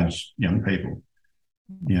adults judge young people.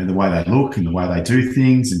 The way they look and the way they do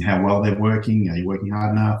things and how well they're working. Are you working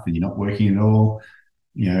hard enough? Are you not working at all?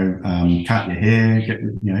 Cut your hair,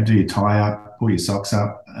 do your tie up, pull your socks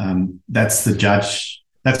up. That's the judge.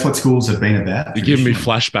 That's what schools have been about. You're giving me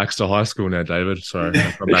flashbacks to high school now, David. Sorry,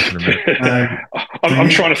 I'll come back in a minute. I'm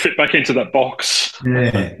trying to fit back into that box.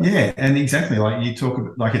 Yeah, and exactly like you talk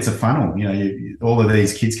about, like it's a funnel. All of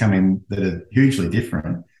these kids come in that are hugely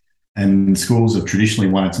different, and schools have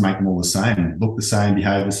traditionally wanted to make them all the same, look the same,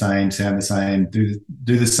 behave the same, sound the same, do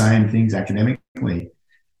the same things academically.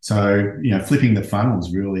 So, flipping the funnel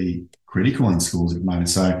is really critical in schools at the moment.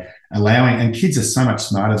 So and kids are so much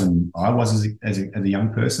smarter than I was as a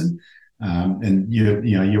young person. And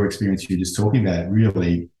your experience you're just talking about,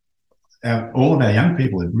 really, all of our young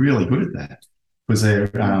people are really good at that because they're,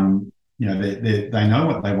 they know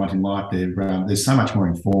what they want in life. They're so much more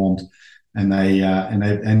informed, and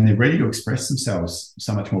they're ready to express themselves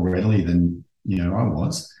so much more readily than I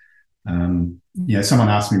was. Someone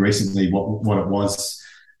asked me recently what it was,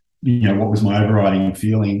 what was my overriding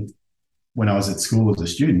feeling when I was at school as a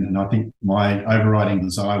student, and I think my overriding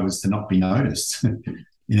desire was to not be noticed in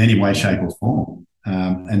any way, shape, or form.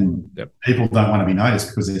 People don't want to be noticed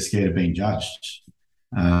because they're scared of being judged.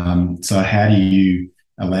 So how do you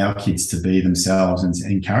allow kids to be themselves and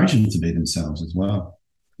encourage them to be themselves as well?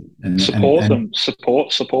 And support them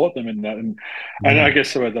in that, and I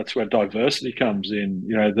guess that's where diversity comes in.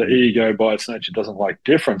 The ego by its nature doesn't like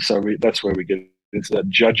difference, so that's where we get into that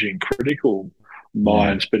judging, critical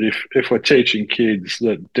minds. But if we're teaching kids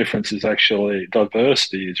that difference is actually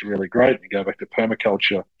diversity is really great, and go back to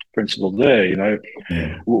permaculture principle there,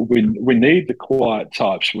 we need the quiet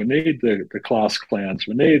types, we need the class clowns,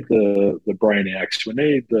 we need the brainiacs, we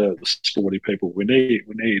need the sporty people, we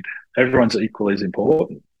need everyone's equally as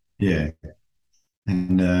important. Yeah.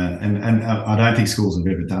 And I don't think schools have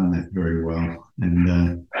ever done that very well.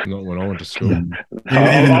 And not when I went to school.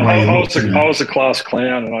 I was a class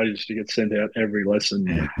clown, and I used to get sent out every lesson.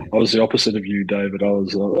 Yeah. I was the opposite of you, David. I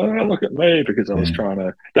was look at me, because I was trying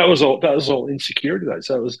to. That was all insecurity though.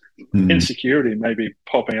 So it was insecurity maybe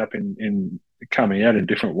popping up in coming out in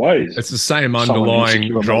different ways. It's the same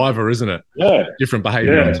underlying driver, isn't it? Yeah, different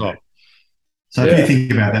behaviour on top. So if you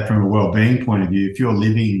think about that from a well-being point of view, if you're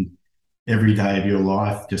living every day of your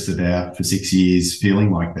life just about for 6 years feeling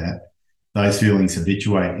like that, those feelings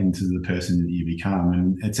habituate into the person that you become.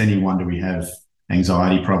 And it's any wonder we have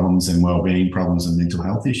anxiety problems and well-being problems and mental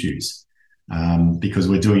health issues, because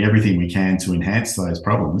we're doing everything we can to enhance those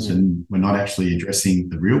problems, and we're not actually addressing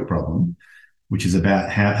the real problem, which is about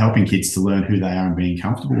helping kids to learn who they are and being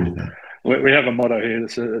comfortable with that. We have a motto here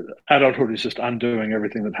that says adulthood is just undoing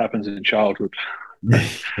everything that happens in childhood. Yeah,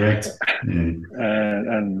 correct. Yeah.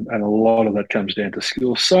 And a lot of that comes down to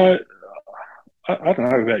school. So I don't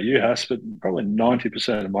know about you, Haas, but probably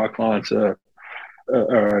 90% of my clients are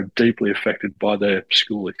deeply affected by their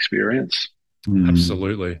school experience.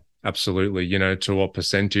 Absolutely. To what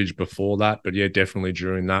percentage before that, but definitely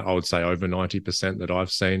during that, I would say over 90% that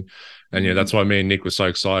I've seen. And that's why me and Nick were so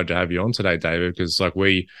excited to have you on today, David, because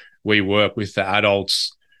we work with the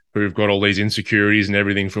adults who've got all these insecurities and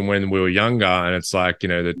everything from when we were younger. And it's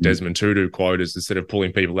the Desmond Tutu quote is, instead of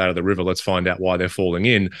pulling people out of the river, let's find out why they're falling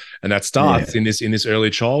in. And that starts in this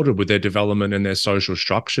early childhood with their development and their social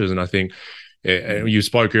structures. And I think you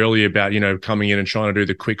spoke earlier about, coming in and trying to do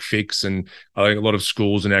the quick fix. And I think a lot of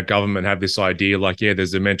schools and our government have this idea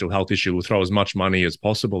there's a mental health issue, we'll throw as much money as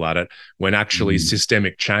possible at it, when actually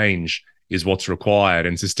systemic change is what's required.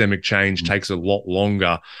 And systemic change takes a lot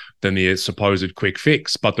longer than the supposed quick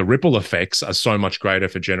fix. But the ripple effects are so much greater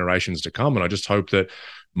for generations to come. And I just hope that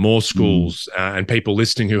more schools and people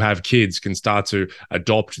listening who have kids can start to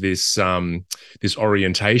adopt this this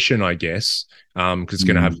orientation, I guess, because it's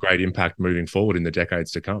going to have great impact moving forward in the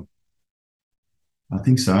decades to come. I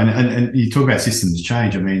think so. And you talk about systems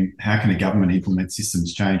change. I mean, how can a government implement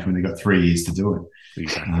systems change when they've got 3 years to do it?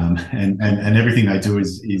 Exactly. And everything they do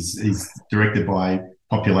is directed by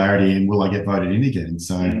popularity and will I get voted in again?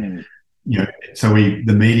 So,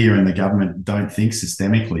 the media and the government don't think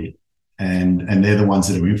systemically, and they're the ones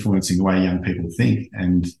that are influencing the way young people think.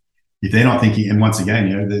 And if they're not thinking, and once again,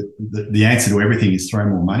 the answer to everything is throw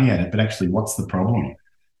more money at it, but actually, what's the problem?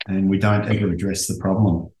 And we don't ever address the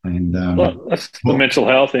problem. And that's the mental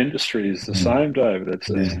health industry is the same, David.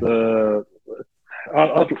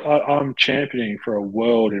 I'm championing for a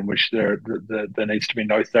world in which there needs to be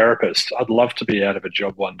no therapists. I'd love to be out of a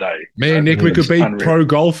job one day. Man, Nick, we could be pro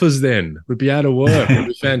golfers then. We'd be out of work. It'd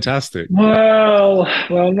be fantastic. Well,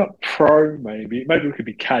 not pro. Maybe we could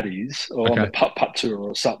be caddies or on the putt tour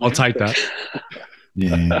or something. I'll take that.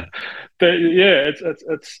 Yeah, but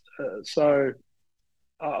it's so.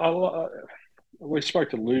 We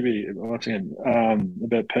spoke to Luby once again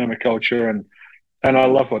about permaculture, and I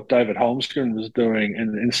love what David Holmgren was doing.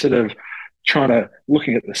 And instead of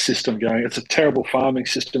looking at the system, going, it's a terrible farming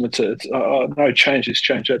system, it's no change this,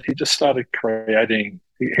 change that. He just started creating.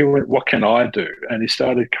 He went, what can I do? And he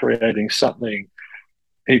started creating something.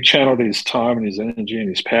 He channeled his time and his energy and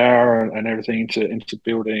his power and everything into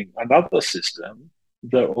building another system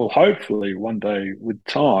that will hopefully one day with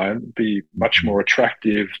time be much more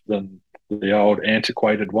attractive than the old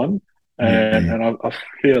antiquated one. And I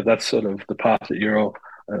feel that's sort of the path that you're all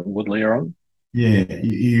Woodley are on. Yeah,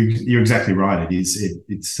 you're exactly right. It is.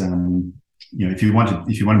 It's if you want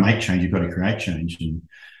to make change, you've got to create change,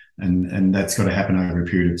 and that's got to happen over a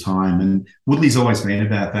period of time. And Woodley's always been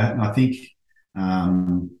about that. And I think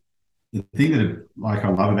the thing that I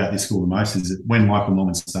love about this school the most is that when Michael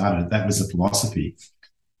Norman started, that was the philosophy.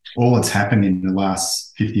 All that's happened in the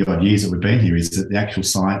last 50 odd years that we've been here is that the actual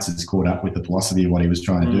science has caught up with the philosophy of what he was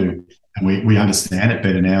trying to do. And we understand it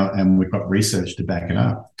better now, and we've got research to back it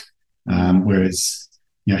up. Whereas,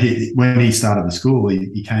 when he started the school,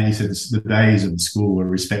 he said the values of the school were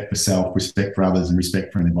respect for self, respect for others, and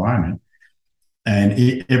respect for an environment.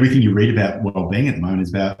 And everything you read about well-being at the moment is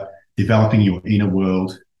about developing your inner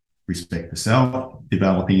world, respect for self,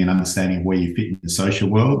 developing an understanding of where you fit in the social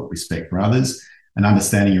world, respect for others, and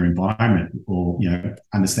understanding your environment, or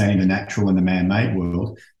understanding the natural and the man-made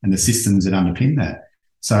world and the systems that underpin that.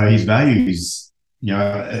 So his values,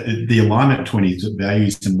 the alignment between his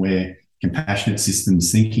values and where compassionate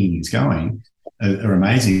systems thinking is going are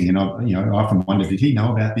amazing. And I often wonder, did he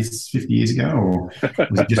know about this 50 years ago, or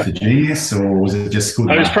was it just a genius, or was it just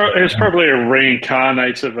good? It was probably a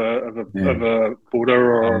reincarnate of a Buddha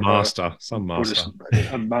or a master, some master,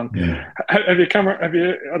 a monk. Yeah. Have you? I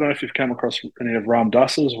don't know if you've come across any of Ram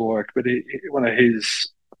Dass's work, but one of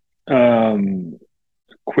his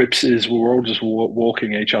quips is, we're all just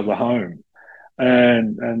walking each other home.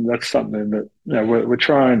 And that's something that we're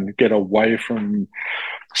trying to get away from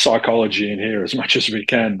psychology in here as much as we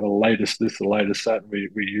can. The latest this, the latest that. We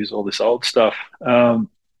use all this old stuff. And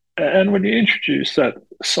when you introduce that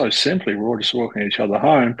so simply, we're all just walking each other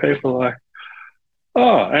home, people are like,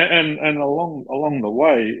 oh, and along the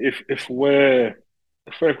way, if we've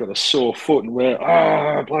got a sore foot and we're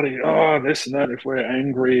this and that, if we're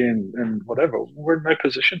angry and whatever, we're in no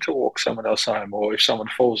position to walk someone else home. Or if someone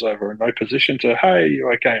falls over, in no position to, hey, you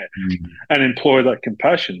okay, and employ that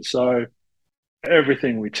compassion. So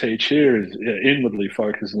everything we teach here is inwardly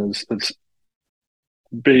focused, and it's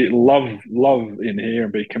be love in here,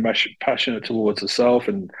 and be passionate towards yourself,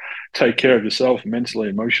 and take care of yourself mentally,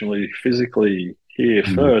 emotionally, physically here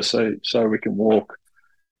first, so we can walk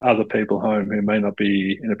other people home who may not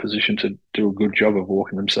be in a position to do a good job of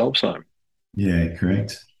walking themselves home. Yeah,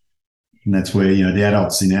 correct. And that's where the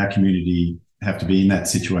adults in our community have to be in that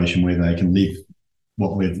situation where they can live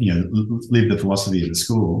live the philosophy of the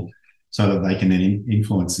school, so that they can then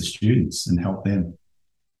influence the students and help them.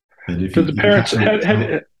 Do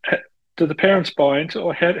the parents buy into,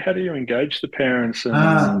 or how do you engage the parents?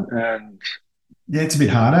 And yeah, it's a bit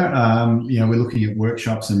harder. We're looking at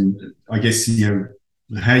workshops, and I guess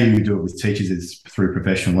how you do it with teachers is through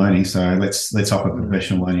professional learning. So let's offer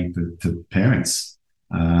professional learning for parents.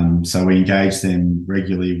 So we engage them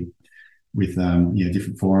regularly with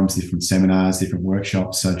different forums, different seminars, different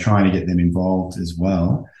workshops. So trying to get them involved as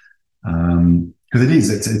well,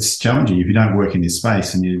 because it's challenging if you don't work in this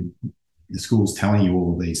space and the school's telling you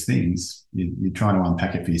all of these things. You're trying to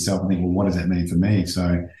unpack it for yourself and think, well, what does that mean for me?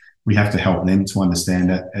 So we have to help them to understand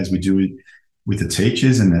that, as we do with the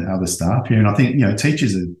teachers and the other staff here. And I think,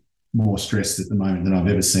 teachers are more stressed at the moment than I've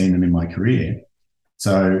ever seen them in my career.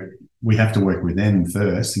 So we have to work with them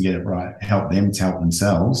first and get it right, help them to help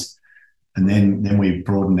themselves. And then we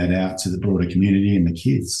broaden that out to the broader community and the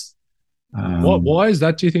kids. Why is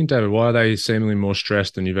that, do you think, David? Why are they seemingly more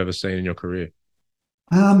stressed than you've ever seen in your career?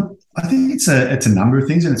 I think it's a number of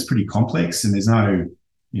things, and it's pretty complex, and there's no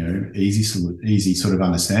easy sort of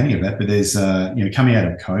understanding of that. But there's, coming out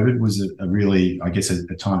of COVID was a really, I guess,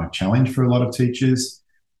 a time of challenge for a lot of teachers.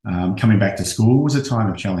 Coming back to school was a time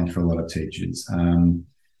of challenge for a lot of teachers.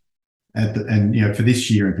 For this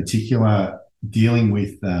year in particular, dealing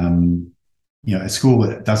with, a school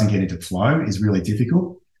that doesn't get into flow is really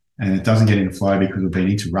difficult. And it doesn't get into flow because we've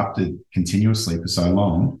been interrupted continuously for so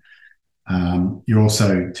long. You're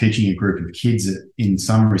also teaching a group of kids that, in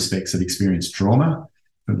some respects, have experienced trauma.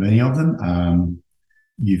 For many of them,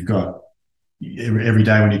 you've got every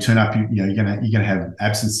day when you turn up, you're gonna have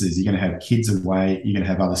absences, you're gonna have kids away, you're gonna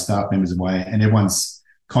have other staff members away, and everyone's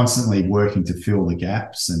constantly working to fill the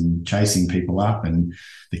gaps and chasing people up. And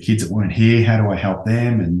the kids that weren't here, how do I help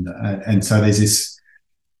them? And so there's this.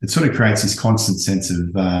 It sort of creates this constant sense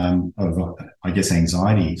of I guess,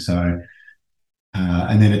 anxiety. So,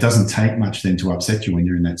 and then it doesn't take much then to upset you when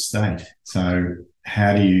you're in that state. So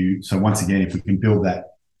once again, if we can build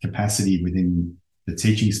that capacity within the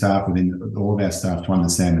teaching staff, within all of our staff, to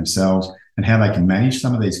understand themselves and how they can manage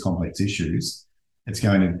some of these complex issues, it's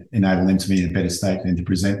going to enable them to be in a better state and to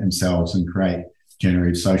present themselves and create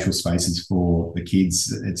generative social spaces for the kids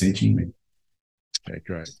that they're teaching with. Okay,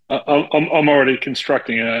 great. I'm already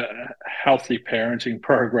constructing a healthy parenting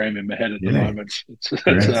program in my head at the moment.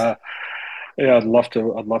 Yeah, I'd love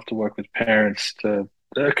to work with parents to,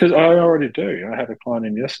 because I already do. I had a client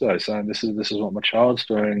in yesterday saying this is what my child's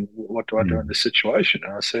doing. What do I do in this situation?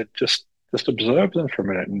 And I said just observe them for a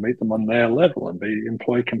minute and meet them on their level and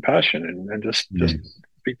employ compassion and just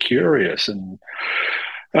be curious and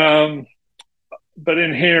but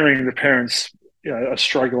in hearing the parents are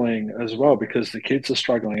struggling as well because the kids are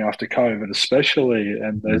struggling after COVID, especially,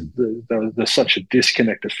 and there's such a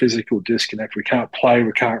disconnect, a physical disconnect. We can't play,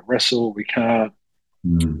 we can't wrestle, we can't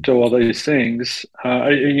do all these things.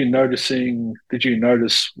 Are you noticing? Did you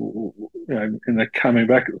notice, in the coming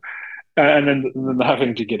back, and then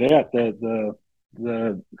having to get out? There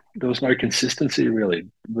was no consistency really.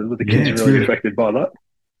 Were the kids really affected by that?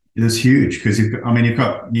 It was huge because you've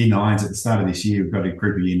got year nines at the start of this year. We've got a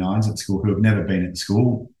group of year nines at school who have never been at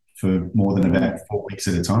school for more than about 4 weeks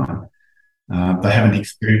at a time. They haven't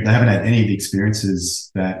had any of the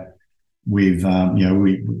experiences that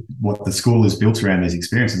what the school is built around these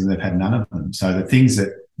experiences, and they've had none of them. So the things that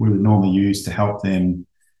we would normally use to help them,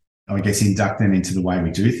 I guess, induct them into the way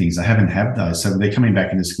we do things, they haven't had those. So they're coming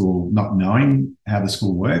back into school not knowing how the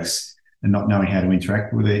school works and not knowing how to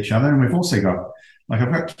interact with each other. And we've also got, I've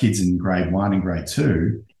got kids in grade 1 and grade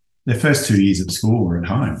 2. Their first 2 years of school were at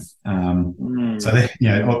home. So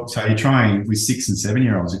you're trying with 6 and 7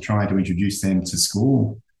 year olds, you're trying to introduce them to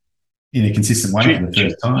school in a consistent way for the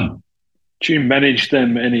first time. Do you manage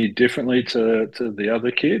them any differently to the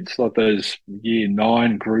other kids, like those year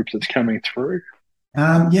 9 groups that's coming through?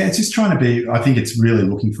 It's just trying to be. I think it's really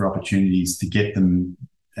looking for opportunities to get them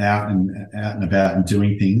out and about and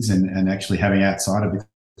doing things and actually having outside of the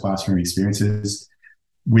classroom experiences.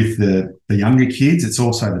 With the younger kids, it's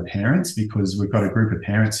also the parents, because we've got a group of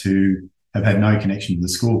parents who have had no connection to the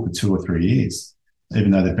school for 2 or 3 years,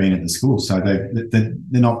 even though they've been at the school. So they're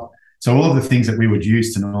not. So all of the things that we would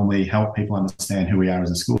use to normally help people understand who we are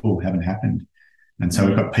as a school haven't happened. And so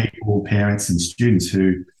we've got people, parents and students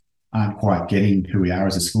who aren't quite getting who we are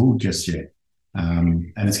as a school just yet.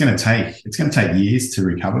 And it's going to take years to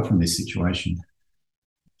recover from this situation.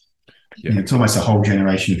 Yeah. It's almost a whole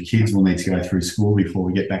generation of kids will need to go through school before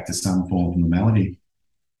we get back to some form of normality.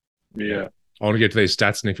 Yeah. I want to get to these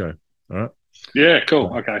stats, Nico. All right. Yeah,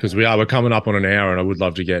 cool. Okay. Because we're coming up on an hour, and I would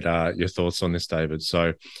love to get your thoughts on this, David.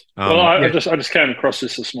 So, I just came across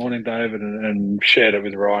this morning, David, and shared it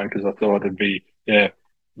with Ryan because I thought it'd be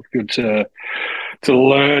good to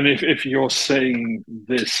learn if you're seeing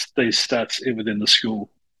these stats within the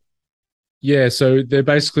school. Yeah, so they're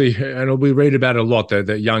basically, and we read about it a lot,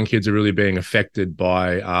 that young kids are really being affected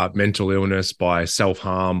by mental illness, by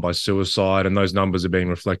self-harm, by suicide, and those numbers are being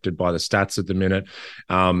reflected by the stats at the minute,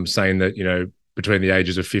 saying that, between the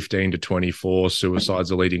ages of 15 to 24, suicide's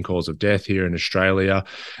a leading cause of death here in Australia.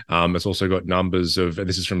 It's also got numbers of, and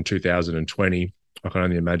this is from 2020, I can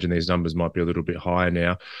only imagine these numbers might be a little bit higher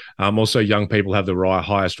now. Also, young people have the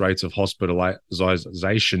highest rates of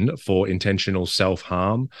hospitalization for intentional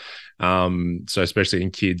self-harm. So especially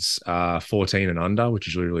in kids 14 and under, which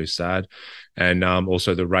is really, really sad. And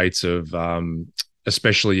also the rates of,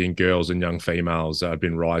 especially in girls and young females, have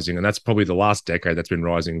been rising. And that's probably the last decade that's been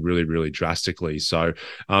rising really, really drastically. So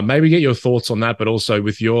maybe get your thoughts on that, but also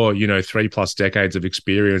with your, 3+ decades of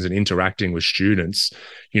experience and interacting with students,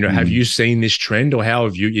 have you seen this trend, or how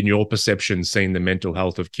have you, in your perception, seen the mental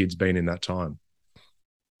health of kids been in that time?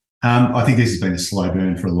 I think this has been a slow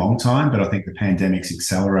burn for a long time, but I think the pandemic's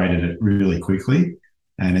accelerated it really quickly,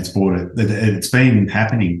 and it's been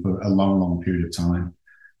happening for a long, long period of time.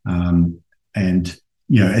 And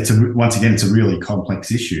it's a really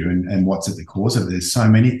complex issue, and what's at the cause of it. There's so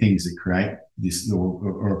many things that create this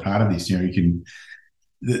or a part of this.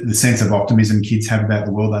 The sense of optimism kids have about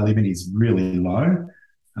the world they live in is really low.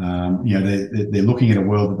 They're looking at a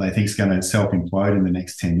world that they think is going to self-implode in the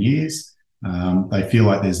next 10 years. They feel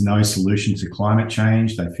like there's no solution to climate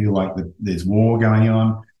change. They feel like there's war going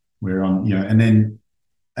on. And then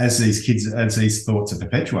as these thoughts are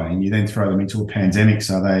perpetuating, you then throw them into a pandemic,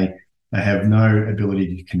 so they have no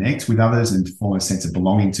ability to connect with others and to form a sense of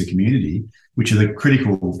belonging to community, which are the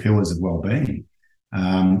critical pillars of well-being.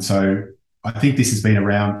 So I think this has been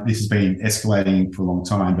escalating for a long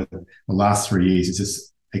time, but the last 3 years it's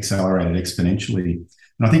just accelerated exponentially.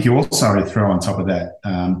 And I think you also throw on top of that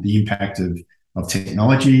the impact of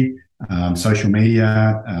technology, social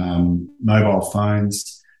media, mobile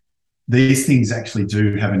phones. These things actually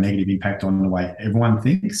do have a negative impact on the way everyone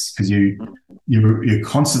thinks, because you're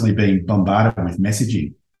constantly being bombarded with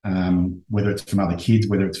messaging, whether it's from other kids,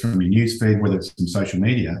 whether it's from your newsfeed, whether it's from social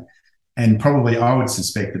media. And probably I would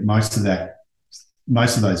suspect that most of that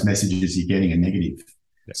most of those messages you're getting are negative.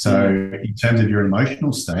 So in terms of your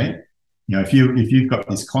emotional state, if you've got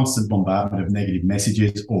this constant bombardment of negative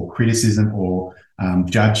messages or criticism or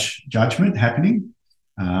judgment happening,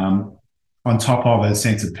 on top of a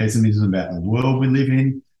sense of pessimism about the world we live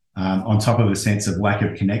in, on top of a sense of lack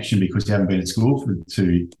of connection because you haven't been at school for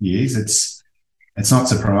 2 years, it's not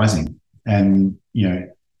surprising. And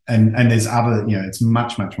and there's other, it's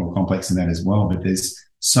much, much more complex than that as well. But there's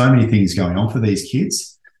so many things going on for these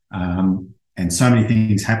kids, and so many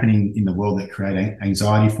things happening in the world that create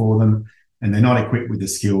anxiety for them. And they're not equipped with the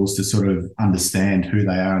skills to sort of understand who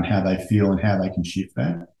they are and how they feel and how they can shift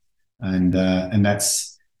that. And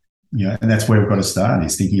that's, and that's where we've got to start,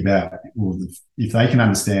 is thinking about, well, if they can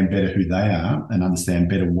understand better who they are and understand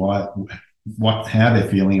better how they're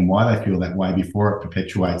feeling and why they feel that way before it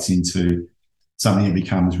perpetuates into something that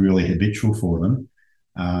becomes really habitual for them,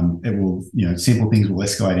 it will, simple things will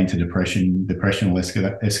escalate into depression. Depression will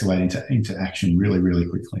escalate into action really, really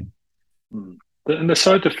quickly. And they're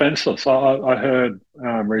so defenseless. I heard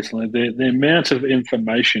recently the amount of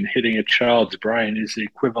information hitting a child's brain is the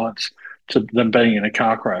equivalent to them being in a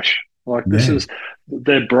car crash. Like this is,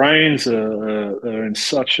 their brains are in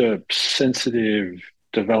such a sensitive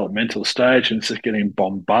developmental stage, and it's just getting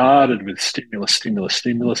bombarded with stimulus.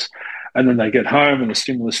 And then they get home and the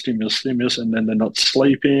stimulus, and then they're not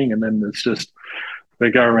sleeping. And then it's just, they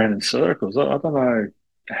go around in circles. I don't know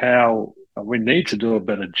how we need to do a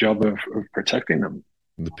better job of protecting them.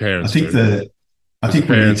 The parents. I think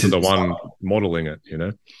the parents are the one modeling it,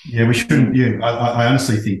 Yeah, we shouldn't. Yeah, I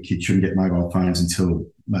honestly think kids shouldn't get mobile phones until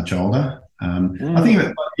much older. I think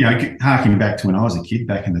that, harking back to when I was a kid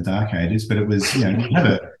back in the dark ages, but it was, you'd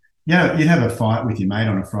have a fight with your mate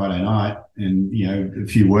on a Friday night, and a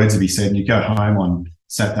few words would be said, and you go home on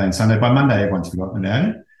Saturday and Sunday. By Monday, everyone's forgotten about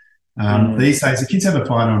it. These days, the kids have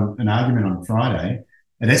an argument on Friday.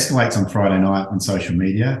 It escalates on Friday night on social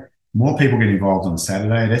media. More people get involved on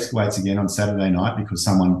Saturday. It escalates again on Saturday night because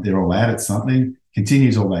they're all out at something.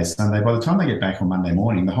 Continues all day Sunday. By the time they get back on Monday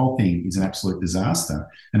morning, the whole thing is an absolute disaster,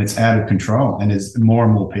 and it's out of control. And there's more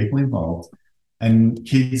and more people involved, and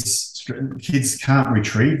kids can't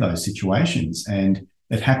retrieve those situations, and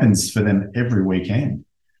it happens for them every weekend.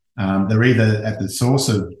 They're either at the source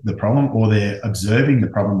of the problem, or they're observing the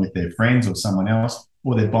problem with their friends or someone else,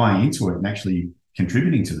 or they're buying into it and actually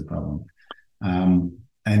contributing to the problem.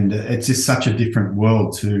 And it's just such a different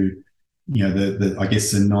world to, I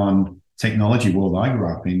guess the non-technology world I grew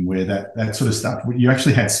up in, where that sort of stuff, you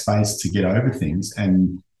actually had space to get over things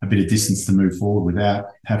and a bit of distance to move forward without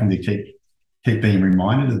having to keep being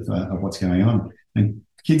reminded of what's going on. And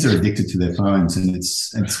kids are addicted to their phones, and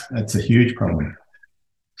it's a huge problem.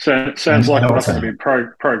 So sounds like we're not going to be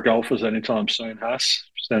pro golfers anytime soon, Huss.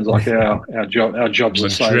 Sounds like our jobs are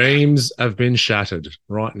safe. The dreams have been shattered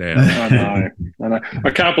right now. I know. I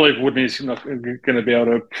can't believe Woodney's not going to be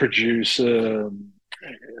able to produce a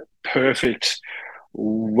perfect,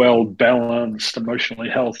 well-balanced, emotionally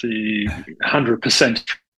healthy,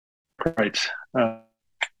 100% great.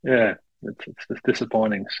 It's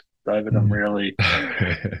disappointing, David. I'm really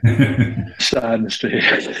saddened to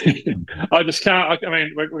hear. I just can't. I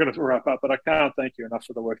mean, we're going to wrap up, but I can't thank you enough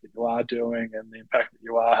for the work that you are doing and the impact that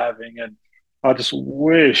you are having. And I just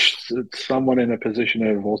wish that someone in a position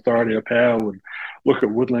of authority or power would look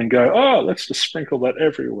at Woodley and go, "Oh, let's just sprinkle that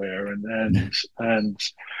everywhere and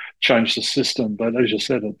change the system." But as you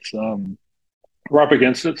said, it's we're up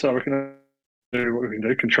against it, so we can do what we can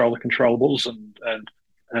do: control the controllables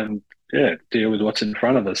and deal with what's in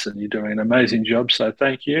front of us. And you're doing an amazing job. So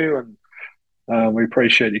thank you. And we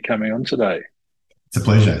appreciate you coming on today. It's a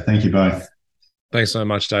pleasure. Thank you both. Thanks so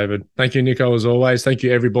much, David. Thank you, Nico, as always. Thank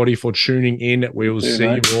you, everybody, for tuning in. We will see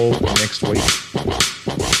you all next week.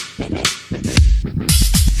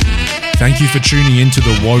 Thank you for tuning in to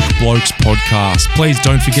the Woke Blokes podcast. Please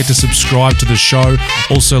don't forget to subscribe to the show.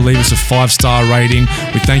 Also, leave us a 5-star rating.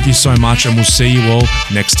 We thank you so much, and we'll see you all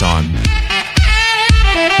next time.